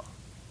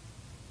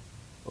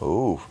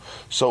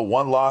 So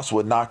one loss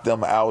would knock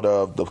them out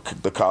of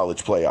the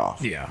college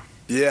playoff.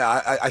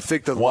 Yeah, I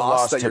think the one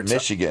loss that to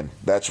Michigan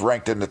that's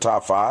ranked in the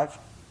top 5.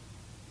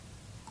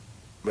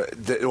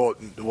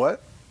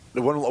 What?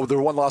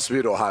 Their one loss would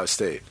be to Ohio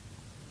State.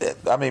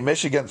 I mean,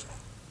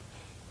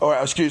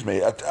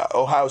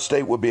 Ohio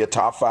State would be a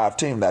top 5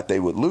 team that they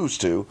would lose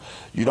to.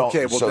 You don't.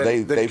 Okay, well, so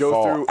then they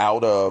fall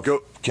out of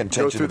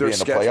contention to be in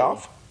the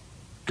playoff.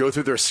 Go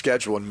through their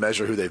schedule and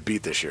measure who they've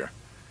beat this year,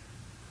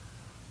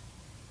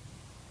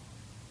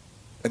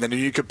 and then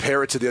you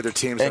compare it to the other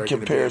teams. That are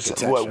going to be in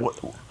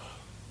contention.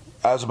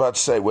 I was about to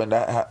say, wouldn't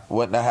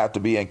that have to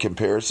be in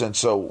comparison?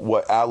 So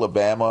what,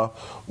 Alabama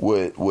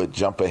would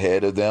jump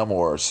ahead of them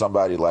or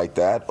somebody like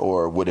that?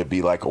 Or would it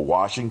be like a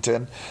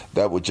Washington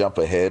that would jump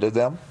ahead of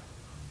them?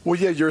 Well,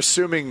 yeah, you're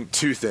assuming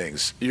two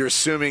things. You're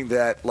assuming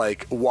that,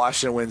 like,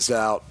 Washington wins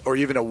out, or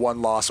even a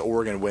one-loss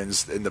Oregon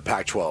wins in the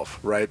Pac-12,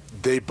 right?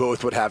 They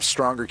both would have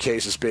stronger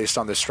cases based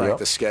on their strength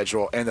of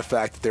schedule and the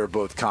fact that they're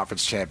both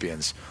conference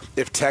champions.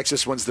 If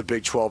Texas wins the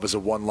Big 12 as a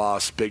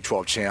one-loss Big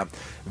 12 champ,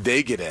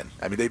 they get in.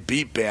 I mean, they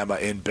beat Bama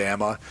in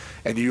Bama,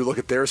 and you look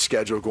at their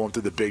schedule going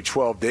through the Big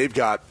 12, they've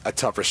got a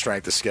tougher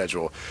strength of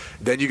schedule.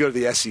 Then you go to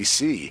the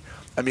SEC.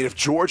 I mean, if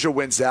Georgia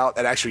wins out,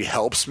 that actually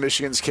helps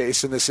Michigan's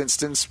case in this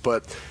instance.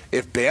 But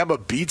if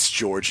Bama beats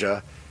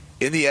Georgia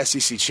in the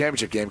SEC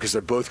championship game, because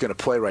they're both going to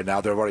play right now,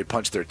 they've already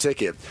punched their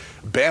ticket,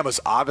 Bama's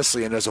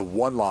obviously in as a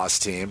one-loss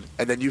team.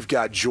 And then you've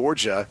got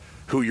Georgia,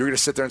 who you're going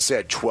to sit there and say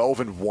at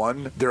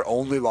 12-1, their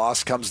only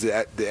loss comes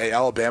to the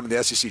Alabama in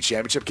the SEC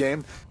championship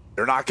game.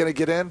 They're not going to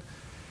get in.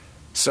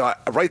 So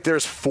right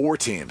there's 4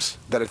 teams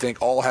that I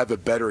think all have a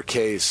better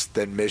case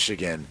than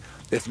Michigan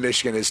if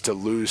Michigan is to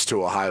lose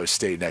to Ohio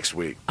State next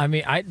week. I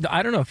mean, I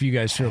don't know if you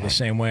guys feel the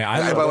same way.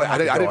 By the way, I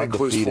didn't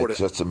include Florida.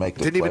 Just to make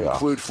the didn't even playoff.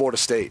 include Florida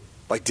State.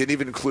 Like, didn't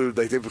even include,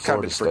 like, they've kind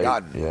of been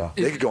forgotten. Yeah.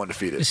 They could go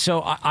undefeated.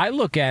 So I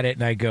look at it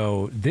and I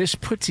go, this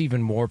puts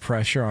even more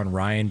pressure on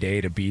Ryan Day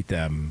to beat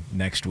them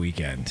next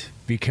weekend.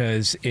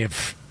 Because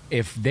if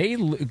they,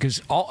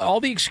 because all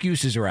the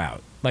excuses are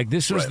out. Like,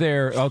 this was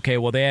their, okay,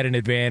 well, they had an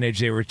advantage.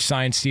 They were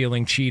sign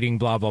stealing, cheating,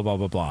 blah, blah, blah,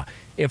 blah, blah.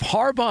 If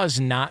Harbaugh's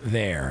not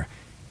there,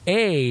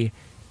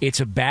 it's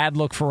a bad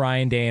look for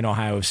Ryan Day and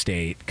Ohio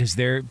State because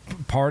they're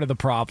part of the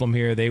problem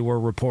here. They were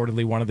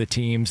reportedly one of the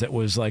teams that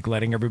was like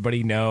letting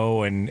everybody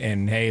know and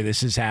hey,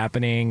 this is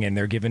happening, and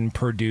they're giving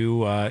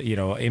Purdue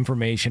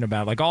information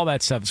about like all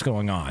that stuff's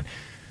going on.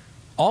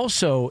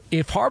 Also,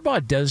 if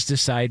Harbaugh does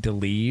decide to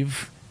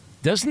leave,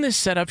 doesn't this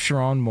set up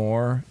Sharon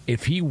Moore,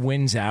 if he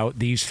wins out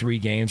these 3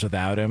 games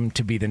without him,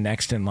 to be the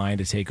next in line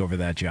to take over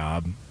that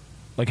job?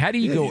 Like, how do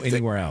you go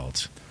anywhere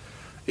else?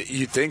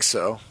 You'd think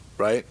so,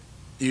 right?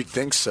 You'd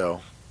think so.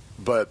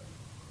 But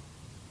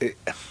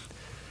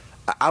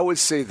I would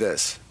say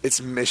this.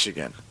 It's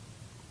Michigan.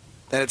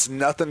 And it's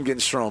nothing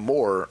against Sharon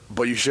Moore,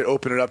 but you should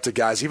open it up to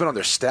guys, even on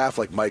their staff,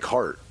 like Mike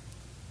Hart.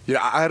 Yeah,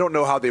 I don't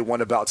know how they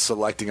went about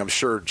selecting. I'm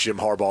sure Jim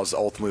Harbaugh is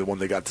ultimately the one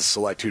they got to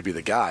select who'd be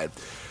the guy.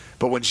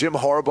 But when Jim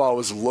Harbaugh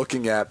was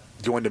looking at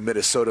going to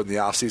Minnesota in the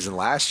offseason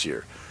last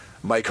year,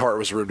 Mike Hart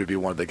was rumored to be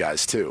one of the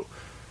guys too.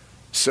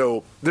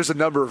 So there's a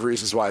number of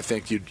reasons why I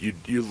think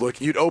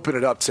you'd open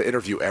it up to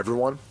interview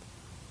everyone.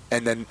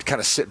 And then kind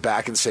of sit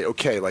back and say,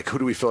 okay, like, who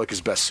do we feel like is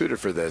best suited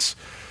for this?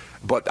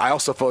 But I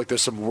also feel like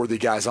there's some worthy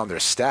guys on their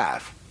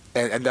staff.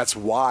 And that's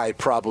why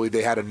probably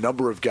they had a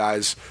number of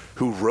guys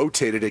who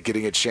rotated at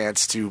getting a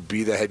chance to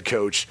be the head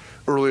coach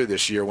earlier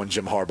this year when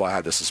Jim Harbaugh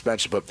had the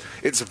suspension. But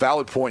it's a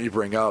valid point you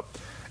bring up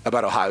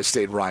about Ohio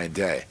State and Ryan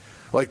Day.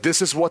 Like,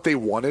 this is what they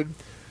wanted,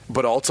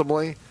 but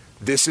ultimately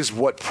this is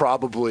what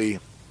probably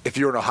 – if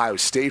you're an Ohio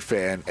State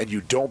fan and you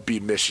don't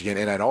beat Michigan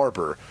in Ann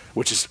Arbor,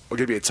 which is going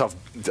to be a tough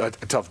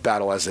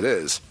battle as it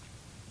is,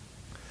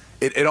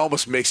 it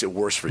almost makes it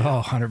worse for you.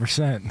 Oh,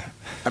 100%.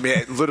 I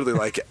mean, literally,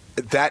 like,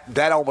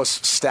 that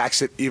almost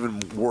stacks it even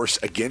worse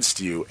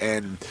against you.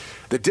 And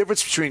the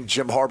difference between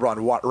Jim Harbaugh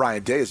and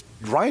Ryan Day is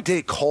Ryan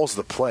Day calls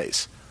the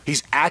plays.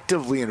 He's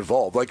actively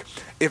involved. Like,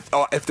 if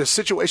the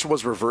situation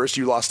was reversed,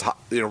 you lost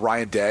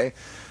Ryan Day,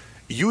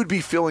 you would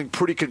be feeling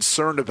pretty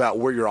concerned about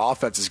where your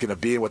offense is going to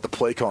be and what the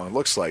play calling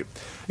looks like.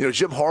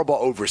 Jim Harbaugh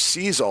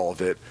oversees all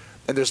of it,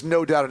 and there's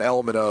no doubt an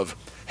element of,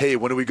 hey,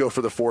 when do we go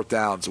for the 4th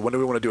downs? When do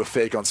we want to do a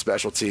fake on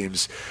special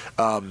teams?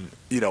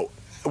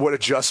 What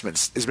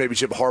adjustments is maybe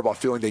Jim Harbaugh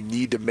feeling they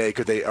need to make,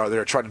 or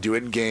they're trying to do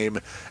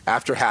in-game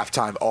after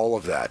halftime, all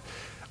of that.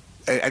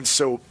 And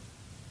so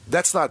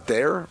that's not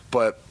there,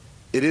 but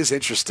it is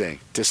interesting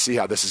to see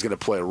how this is going to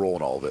play a role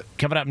in all of it.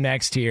 Coming up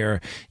next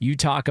here, you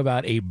talk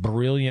about a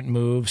brilliant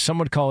move. Some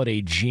would call it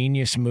a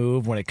genius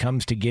move when it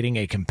comes to getting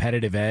a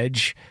competitive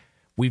edge.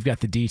 We've got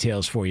the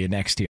details for you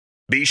next year.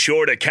 Be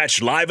sure to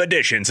catch live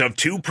editions of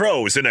 2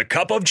 Pros and a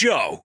Cup of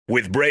Joe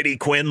with Brady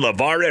Quinn,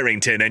 LaVar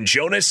Arrington, and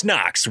Jonas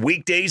Knox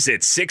weekdays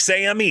at 6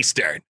 a.m.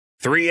 Eastern,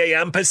 3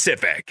 a.m.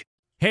 Pacific.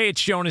 Hey,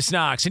 it's Jonas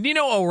Knox, and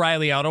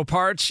O'Reilly Auto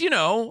Parts,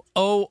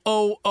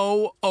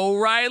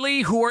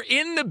 O'Reilly, who are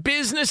in the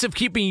business of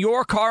keeping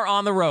your car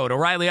on the road.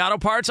 O'Reilly Auto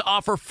Parts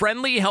offer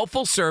friendly,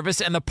 helpful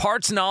service and the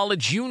parts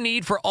knowledge you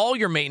need for all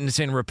your maintenance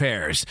and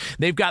repairs.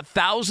 They've got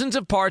thousands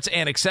of parts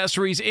and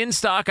accessories in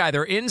stock,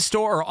 either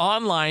in-store or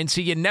online,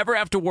 so you never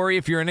have to worry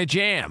if you're in a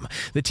jam.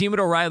 The team at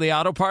O'Reilly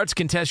Auto Parts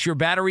can test your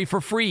battery for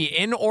free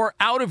in or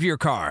out of your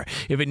car.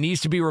 If it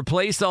needs to be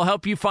replaced, they'll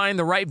help you find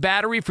the right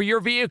battery for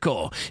your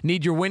vehicle.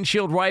 Need your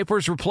windshield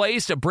wipers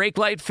replaced, a brake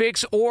light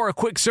fix, or a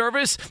quick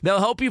service? They'll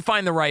help you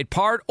find the right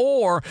part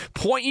or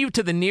point you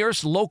to the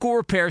nearest local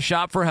repair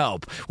shop for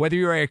help. Whether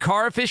you're a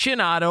car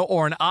aficionado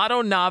or an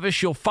auto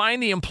novice, you'll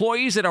find the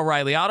employees at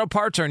O'Reilly Auto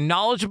Parts are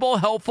knowledgeable,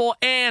 helpful,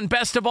 and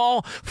best of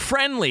all,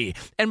 friendly.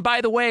 And by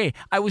the way,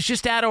 I was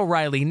just at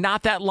O'Reilly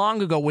not that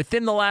long ago,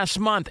 within the last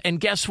month, and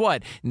guess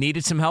what?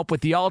 Needed some help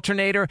with the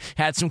alternator,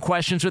 had some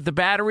questions with the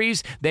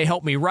batteries. They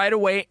helped me right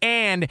away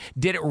and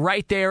did it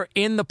right there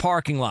in the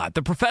parking lot.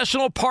 The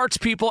professional parts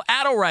people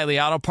at O'Reilly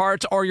Auto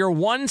Parts are your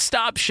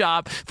one-stop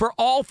shop for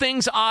all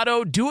things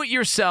auto,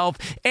 do-it-yourself,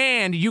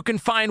 and you can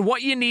find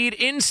what you need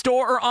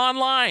in-store or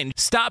online.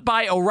 Stop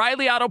by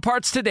O'Reilly Auto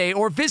Parts today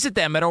or visit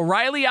them at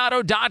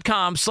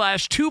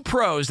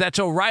O'ReillyAuto.com/2pros. That's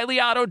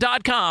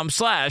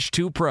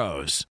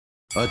O'ReillyAuto.com/2pros.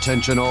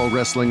 Attention all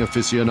wrestling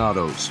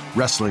aficionados.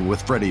 Wrestling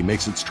with Freddie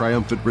makes its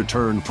triumphant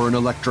return for an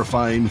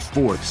electrifying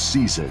 4th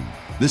season.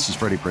 This is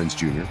Freddie Prinze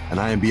Jr., and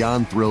I am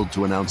beyond thrilled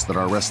to announce that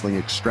our wrestling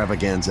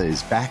extravaganza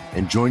is back,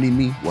 and joining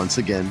me once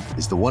again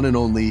is the one and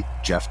only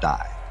Jeff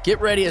Dye. Get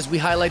ready as we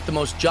highlight the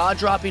most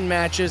jaw-dropping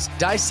matches,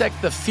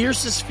 dissect the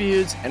fiercest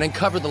feuds, and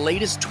uncover the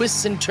latest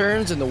twists and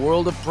turns in the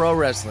world of pro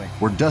wrestling.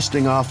 We're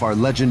dusting off our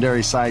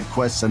legendary side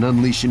quests and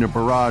unleashing a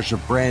barrage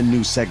of brand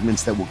new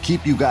segments that will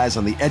keep you guys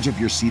on the edge of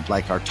your seat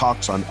like our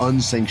talks on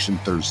Unsanctioned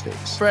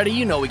Thursdays. Freddie,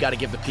 you know we got to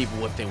give the people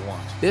what they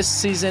want. This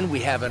season, we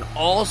have an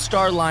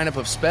all-star lineup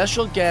of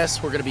special guests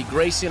who are going to be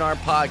gracing our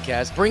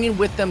podcast, bringing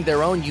with them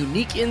their own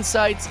unique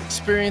insights,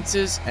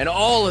 experiences, and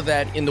all of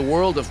that in the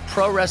world of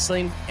pro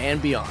wrestling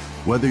and beyond.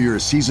 Whether you're a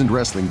seasoned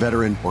wrestling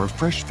veteran or a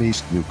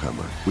fresh-faced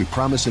newcomer, we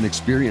promise an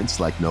experience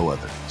like no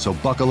other. So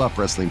buckle up,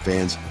 wrestling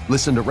fans.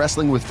 Listen to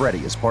Wrestling with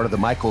Freddie as part of the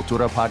My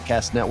Cultura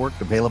Podcast Network,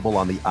 available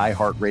on the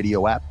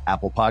iHeartRadio app,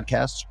 Apple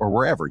Podcasts, or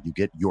wherever you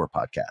get your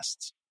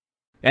podcasts.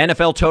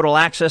 NFL Total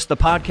Access, the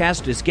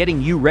podcast, is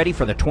getting you ready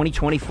for the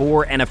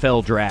 2024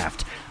 NFL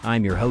Draft.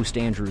 I'm your host,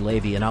 Andrew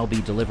Levy, and I'll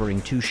be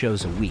delivering 2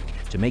 shows a week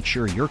to make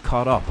sure you're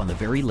caught up on the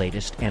very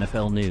latest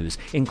NFL news,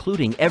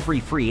 including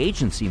every free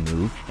agency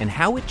move and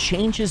how it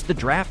changes the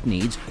draft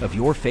needs of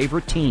your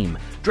favorite team.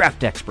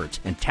 Draft experts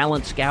and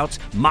talent scouts,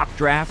 mock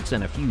drafts,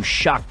 and a few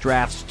shock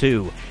drafts,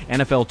 too.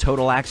 NFL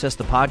Total Access,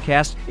 the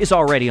podcast, is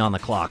already on the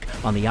clock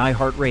on the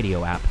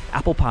iHeartRadio app,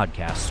 Apple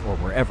Podcasts, or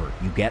wherever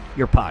you get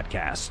your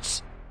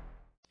podcasts.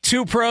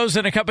 2 pros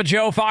and a cup of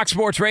Joe, Fox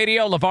Sports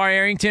Radio. LaVar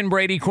Arrington,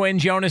 Brady Quinn,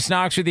 Jonas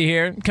Knox with you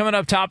here. Coming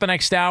up top of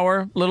next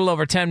hour, a little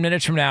over 10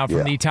 minutes from now,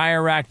 from the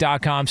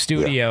TireRack.com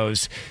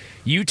studios.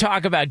 You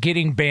talk about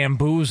getting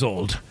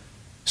bamboozled.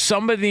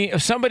 Somebody in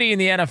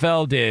the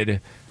NFL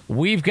did.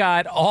 We've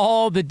got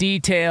all the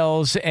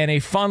details and a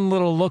fun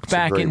little look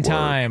back in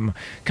time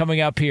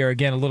coming up here,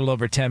 again, a little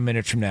over 10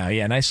 minutes from now.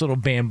 Yeah, nice little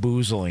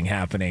bamboozling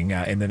happening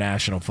in the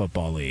National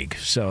Football League.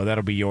 So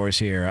that'll be yours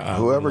here.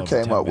 Whoever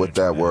came up with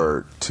that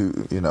word,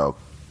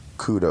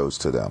 kudos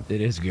to them. It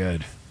is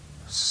good.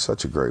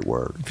 Such a great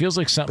word. It feels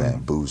like something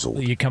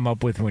bamboozled you come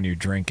up with when you're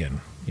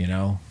drinking,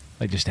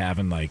 Like just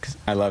having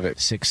I love it.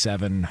 6,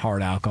 7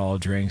 hard alcohol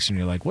drinks, and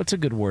you're like, what's a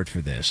good word for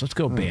this? Let's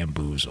go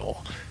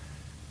bamboozle.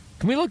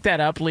 Can we look that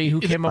up, Lee? Who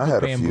came up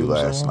with bamboozle? I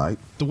had a few last night.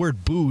 The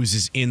word booze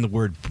is in the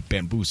word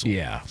bamboozle.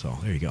 Yeah. So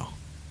there you go.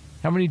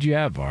 How many did you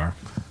have, Var?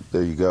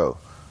 There you go.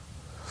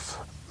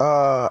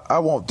 I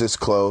won't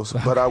disclose,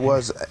 but I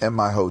was in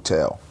my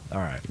hotel. All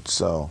right.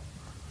 So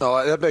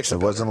that makes it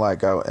better. wasn't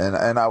like I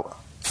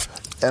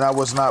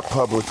was not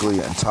publicly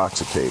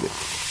intoxicated.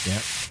 Yeah.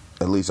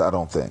 At least I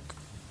don't think.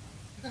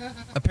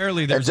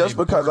 Apparently, there's and just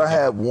because I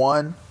had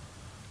one.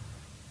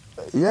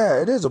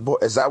 Yeah, it is a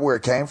board. Is that where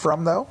it came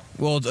from, though?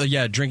 Well,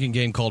 a drinking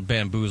game called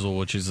Bamboozle,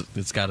 which is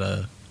it's got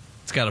a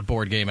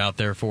board game out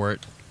there for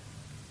it,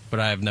 but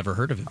I have never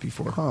heard of it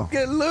before. Huh.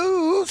 Get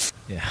loose.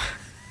 Yeah.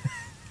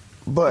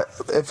 But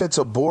if it's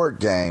a board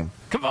game,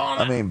 come on.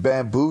 I mean,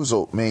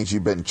 bamboozle means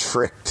you've been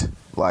tricked,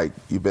 like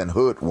you've been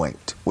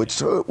hoodwinked, which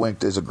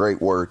hoodwinked is a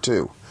great word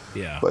too.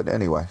 Yeah. But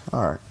anyway,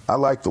 all right. I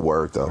like the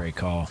word though. Great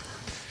call.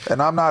 And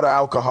I'm not an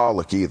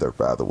alcoholic either,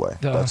 by the way.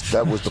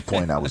 That was the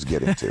point I was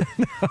getting to.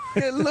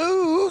 Get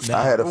loose.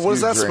 I had a few what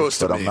is that drinks, supposed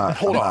to but mean?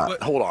 I'm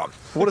not. Hold on.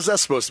 What is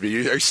that supposed to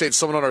be? Are you saying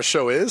someone on our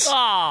show is?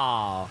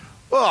 Oh.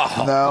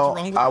 No,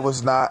 I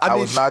was not. I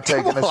was not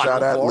taking a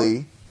shot at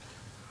Lee.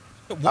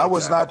 I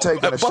was not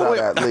taking a shot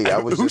at Lee. I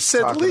was just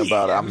talking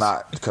about it. I'm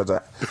not because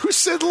I. Who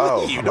said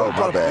Lee?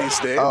 My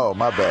bad. Oh,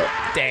 my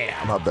bad.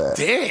 Damn. My bad.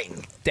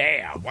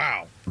 Damn.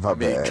 Wow. My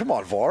bad. Come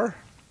on, VAR.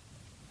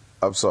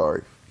 I'm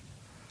sorry.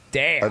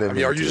 Damn.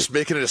 Are you just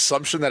making an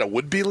assumption that it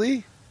would be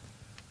Lee?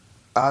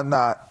 I'm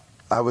not.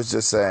 I was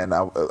just saying.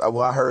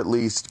 I heard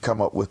Lee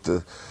come up with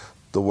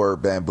the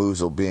word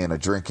bamboozle being a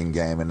drinking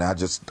game, and I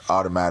just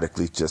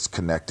automatically just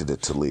connected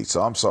it to Lee.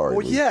 So I'm sorry.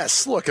 Well, Lee.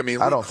 Look, Lee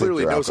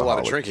clearly knows a lot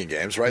of drinking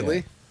games, right,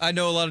 Lee? I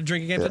know a lot of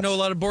drinking games. Yes. I know a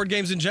lot of board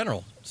games in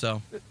general.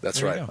 So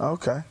that's right.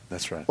 Okay,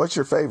 that's right. What's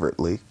your favorite,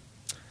 Lee?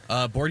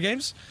 Board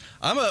games?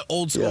 I'm an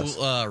old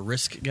school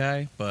Risk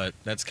guy, but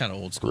that's kind of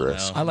old school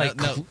Risk. now.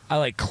 I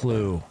like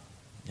Clue.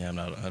 Yeah,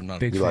 I'm not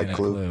big you fan like of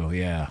Clue?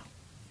 Yeah.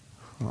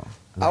 Oh.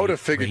 I would have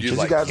figured you'd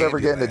like. Did you guys ever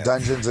get into Man.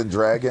 Dungeons and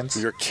Dragons?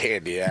 You're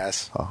candy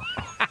ass.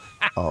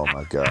 Oh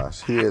my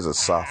gosh, he is a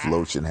soft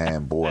lotion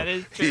hand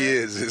boy. He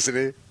is, isn't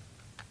he?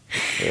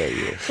 Yeah,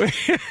 he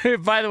is.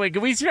 By the way,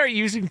 can we start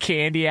using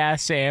candy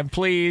ass Sam,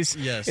 please?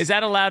 Yes. Is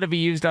that allowed to be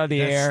used on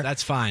the air?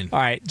 That's fine. All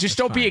right, just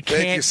don't be a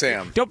Thank you,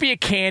 Sam. Don't be a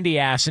candy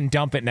ass and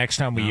dump it next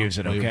time we use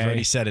it. Okay. We've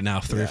already said it now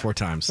 3 or 4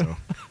 times, so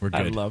we're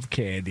good. I love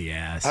candy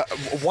ass.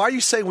 Why are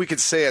you saying we could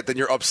say it? Then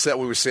you're upset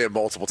when we say it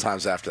multiple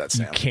times after that,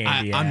 Sam.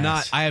 Candy ass. I'm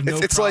not. I have no.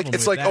 It's problem like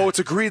with that. oh, it's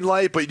a green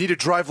light, but you need to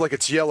drive like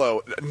it's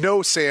yellow.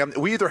 No, Sam.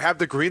 We either have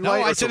the green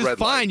light or I it's a said red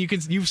it's fine.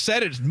 light. You've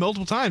said it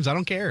multiple times. I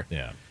don't care.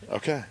 Yeah.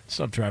 Okay.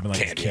 Stop driving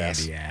like Candy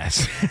candy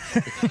ass.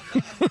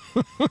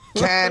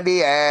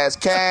 Candy ass,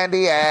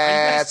 candy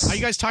ass. Are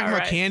you guys talking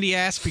about candy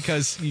ass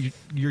because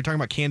you're talking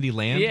about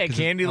Candyland? Yeah,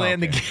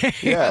 Candyland the game.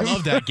 Yes. I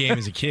loved that game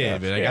as a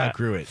kid, but I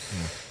outgrew it.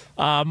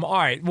 All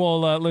right.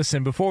 Well,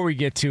 listen, before we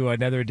get to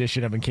another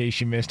edition of In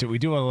Case You Missed It, we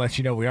do want to let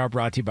you know we are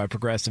brought to you by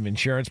Progressive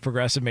Insurance.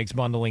 Progressive makes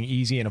bundling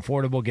easy and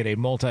affordable. Get a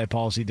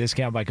multi-policy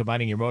discount by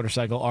combining your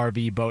motorcycle,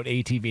 RV, boat,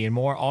 ATV, and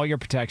more. All your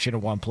protection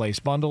in one place.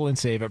 Bundle and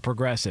save at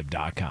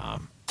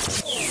Progressive.com.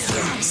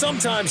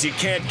 Sometimes you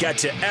can't get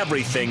to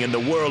everything in the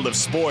world of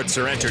sports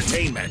or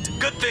entertainment.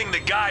 Good thing the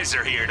guys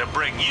are here to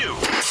bring you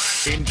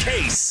In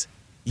Case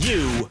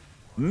You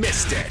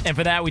Missed It. And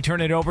for that, we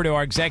turn it over to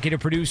our executive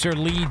producer,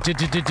 Lee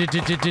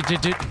Delap.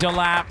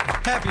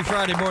 Happy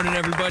Friday morning,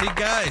 everybody.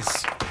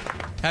 Guys,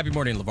 happy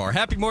morning, LaVar.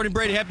 Happy morning,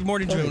 Brady. Happy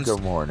morning, Jonas.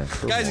 Good morning.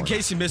 Guys, in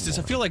case you missed this,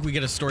 I feel like we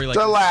get a story like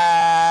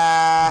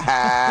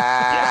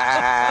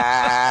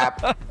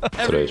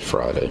Today's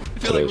Friday.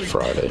 Today's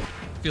Friday.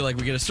 I feel like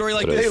we get a story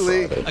like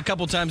this a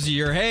couple times a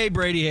year. Hey,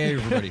 Brady. Hey,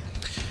 everybody.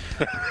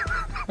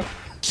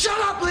 Shut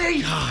up,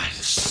 Lee!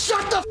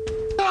 Shut the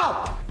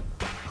up!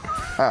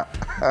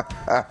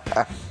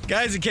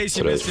 Guys, in case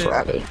you missed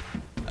it,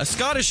 a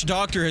Scottish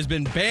doctor has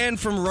been banned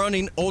from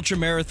running ultra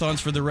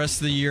marathons for the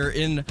rest of the year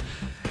in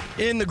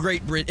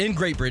Great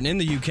Britain, in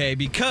the UK,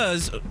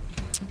 because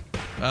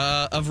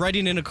of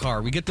riding in a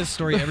car. We get this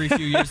story every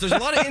few years. There's a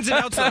lot of ins and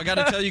outs, though, I got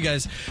to tell you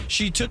guys.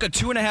 She took a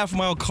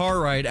 2.5-mile car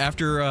ride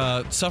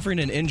after suffering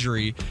an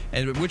injury,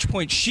 and at which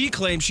point she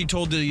claimed she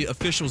told the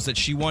officials that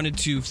she wanted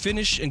to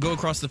finish and go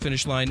across the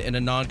finish line in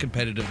a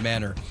non-competitive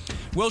manner.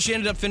 Well, she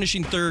ended up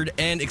finishing third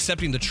and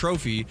accepting the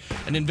trophy.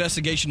 An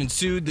investigation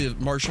ensued. The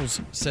marshals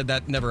said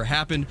that never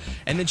happened,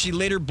 and then she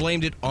later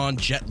blamed it on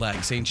jet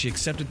lag, saying she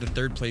accepted the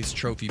third-place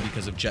trophy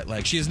because of jet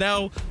lag. She has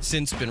now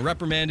since been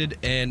reprimanded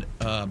and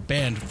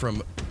banned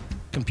from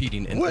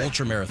competing in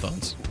ultra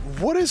marathons.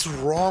 What is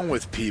wrong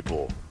with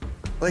people?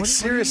 Like,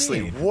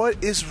 seriously,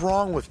 what is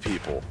wrong with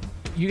people?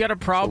 You got a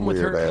problem with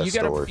her.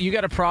 You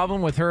got a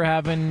problem with her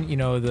having,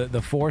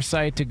 the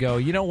foresight to go,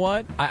 you know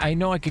what? I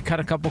know I could cut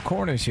a couple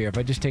corners here if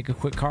I just take a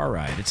quick car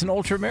ride. It's an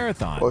ultra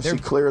marathon. Well, she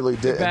clearly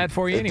didn't. Bad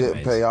for you anyways. It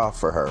didn't pay off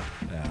for her.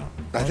 No.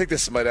 I think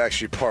this might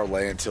actually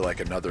parlay into like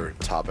another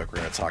topic we're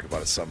going to talk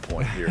about at some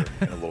point here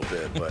in a little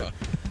bit. But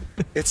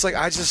it's like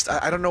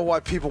I don't know why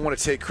people want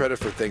to take credit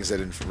for things they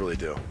didn't really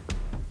do.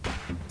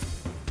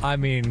 I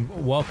mean,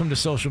 welcome to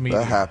social media.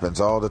 That happens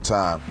all the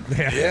time.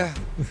 Yeah.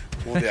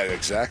 Well, yeah,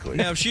 exactly.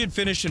 Now, if she had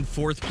finished in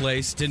fourth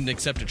place, didn't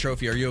accept a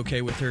trophy, are you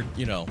okay with her?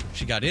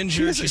 She got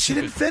injured. She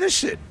didn't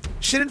finish it.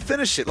 She didn't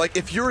finish it. Like,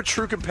 if you're a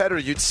true competitor,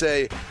 you'd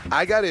say,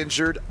 I got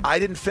injured. I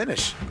didn't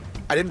finish.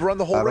 I didn't run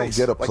the whole race.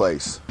 I don't get a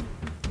place.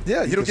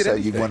 Yeah, you don't get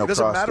anything. You went it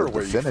doesn't matter across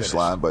where the you finish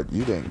line, but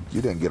you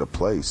didn't get a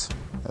place.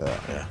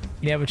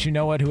 Yeah, but you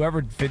know what?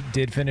 Whoever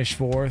did finish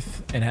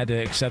fourth and had to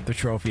accept the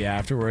trophy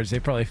afterwards, they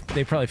probably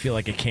feel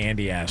like a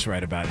candy ass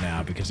right about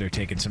now because they're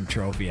taking some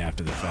trophy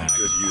after the fact.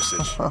 Good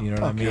usage. You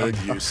know what I mean? Good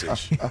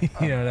usage.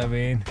 You know what I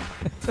mean?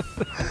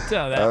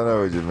 I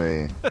know what you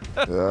mean.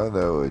 I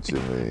know what you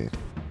mean.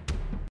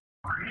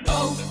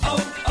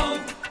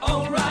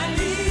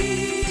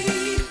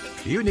 O'Reilly.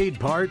 You need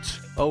parts?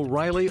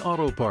 O'Reilly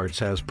Auto Parts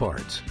has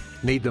parts.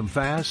 Need them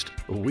fast?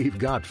 We've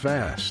got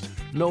fast.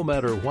 No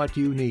matter what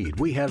you need,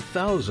 we have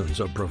thousands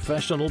of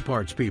professional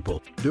parts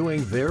people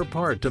doing their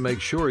part to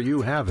make sure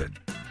you have it.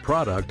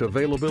 Product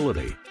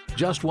availability.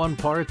 Just one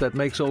part that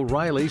makes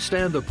O'Reilly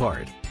stand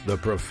apart. The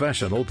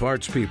professional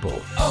parts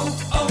people.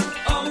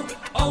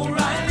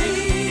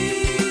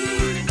 O'Reilly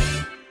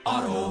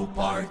Auto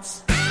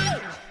Parts.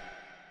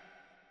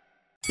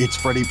 It's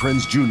Freddie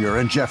Prinze Jr.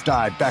 and Jeff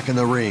Dye back in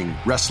the ring.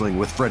 Wrestling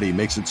with Freddie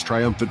makes its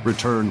triumphant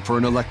return for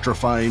an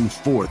electrifying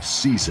 4th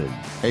season.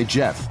 Hey,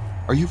 Jeff,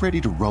 are you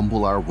ready to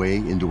rumble our way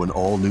into an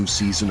all-new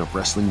season of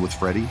Wrestling with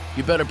Freddie?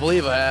 You better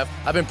believe I have.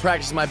 I've been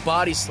practicing my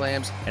body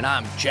slams, and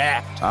I'm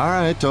jacked. All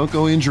right, don't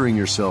go injuring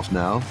yourself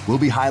now. We'll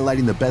be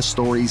highlighting the best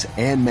stories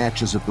and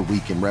matches of the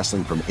week in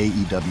wrestling from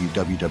AEW,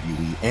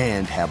 WWE,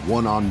 and have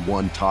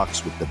one-on-one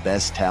talks with the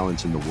best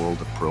talents in the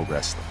world of pro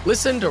wrestling.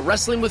 Listen to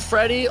Wrestling with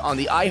Freddie on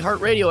the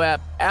iHeartRadio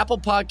app, Apple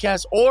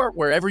Podcasts, or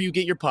wherever you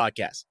get your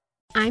podcasts.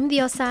 I'm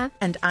Diosa.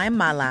 And I'm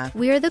Mala.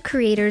 We are the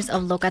creators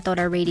of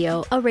Locatora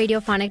Radio, a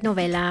radiophonic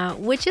novela,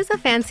 which is a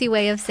fancy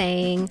way of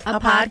saying a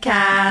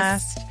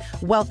podcast.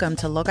 Welcome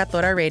to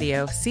Locatora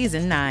Radio,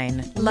 Season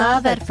 9.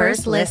 Love at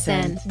first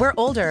listen. We're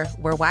older,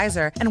 we're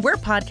wiser, and we're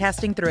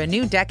podcasting through a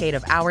new decade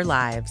of our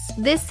lives.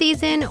 This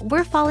season,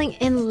 we're falling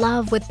in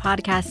love with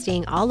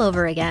podcasting all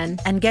over again.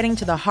 And getting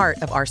to the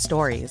heart of our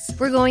stories.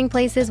 We're going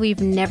places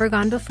we've never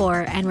gone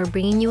before, and we're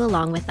bringing you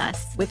along with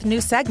us. With new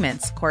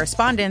segments,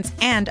 correspondence,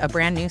 and a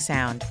brand new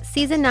sound.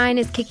 Season 9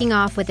 is kicking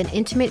off with an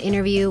intimate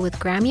interview with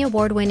Grammy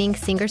Award-winning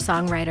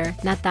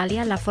singer-songwriter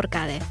Natalia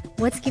Lafourcade.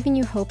 What's giving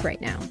you hope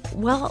right now?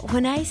 Well,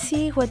 when I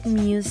see what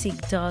music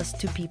does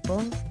to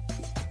people,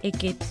 it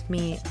gives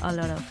me a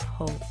lot of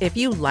hope. If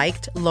you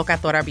liked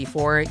Locatora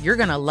before, you're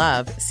going to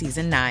love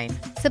Season 9.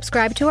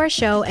 Subscribe to our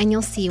show and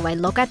you'll see why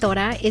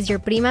Locatora is your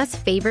prima's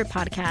favorite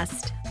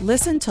podcast.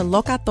 Listen to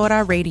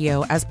Locatora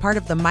Radio as part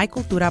of the My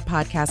Cultura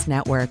Podcast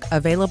Network,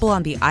 available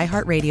on the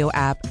iHeartRadio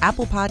app,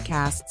 Apple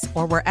Podcasts,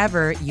 or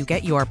wherever you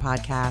get your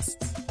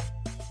podcasts.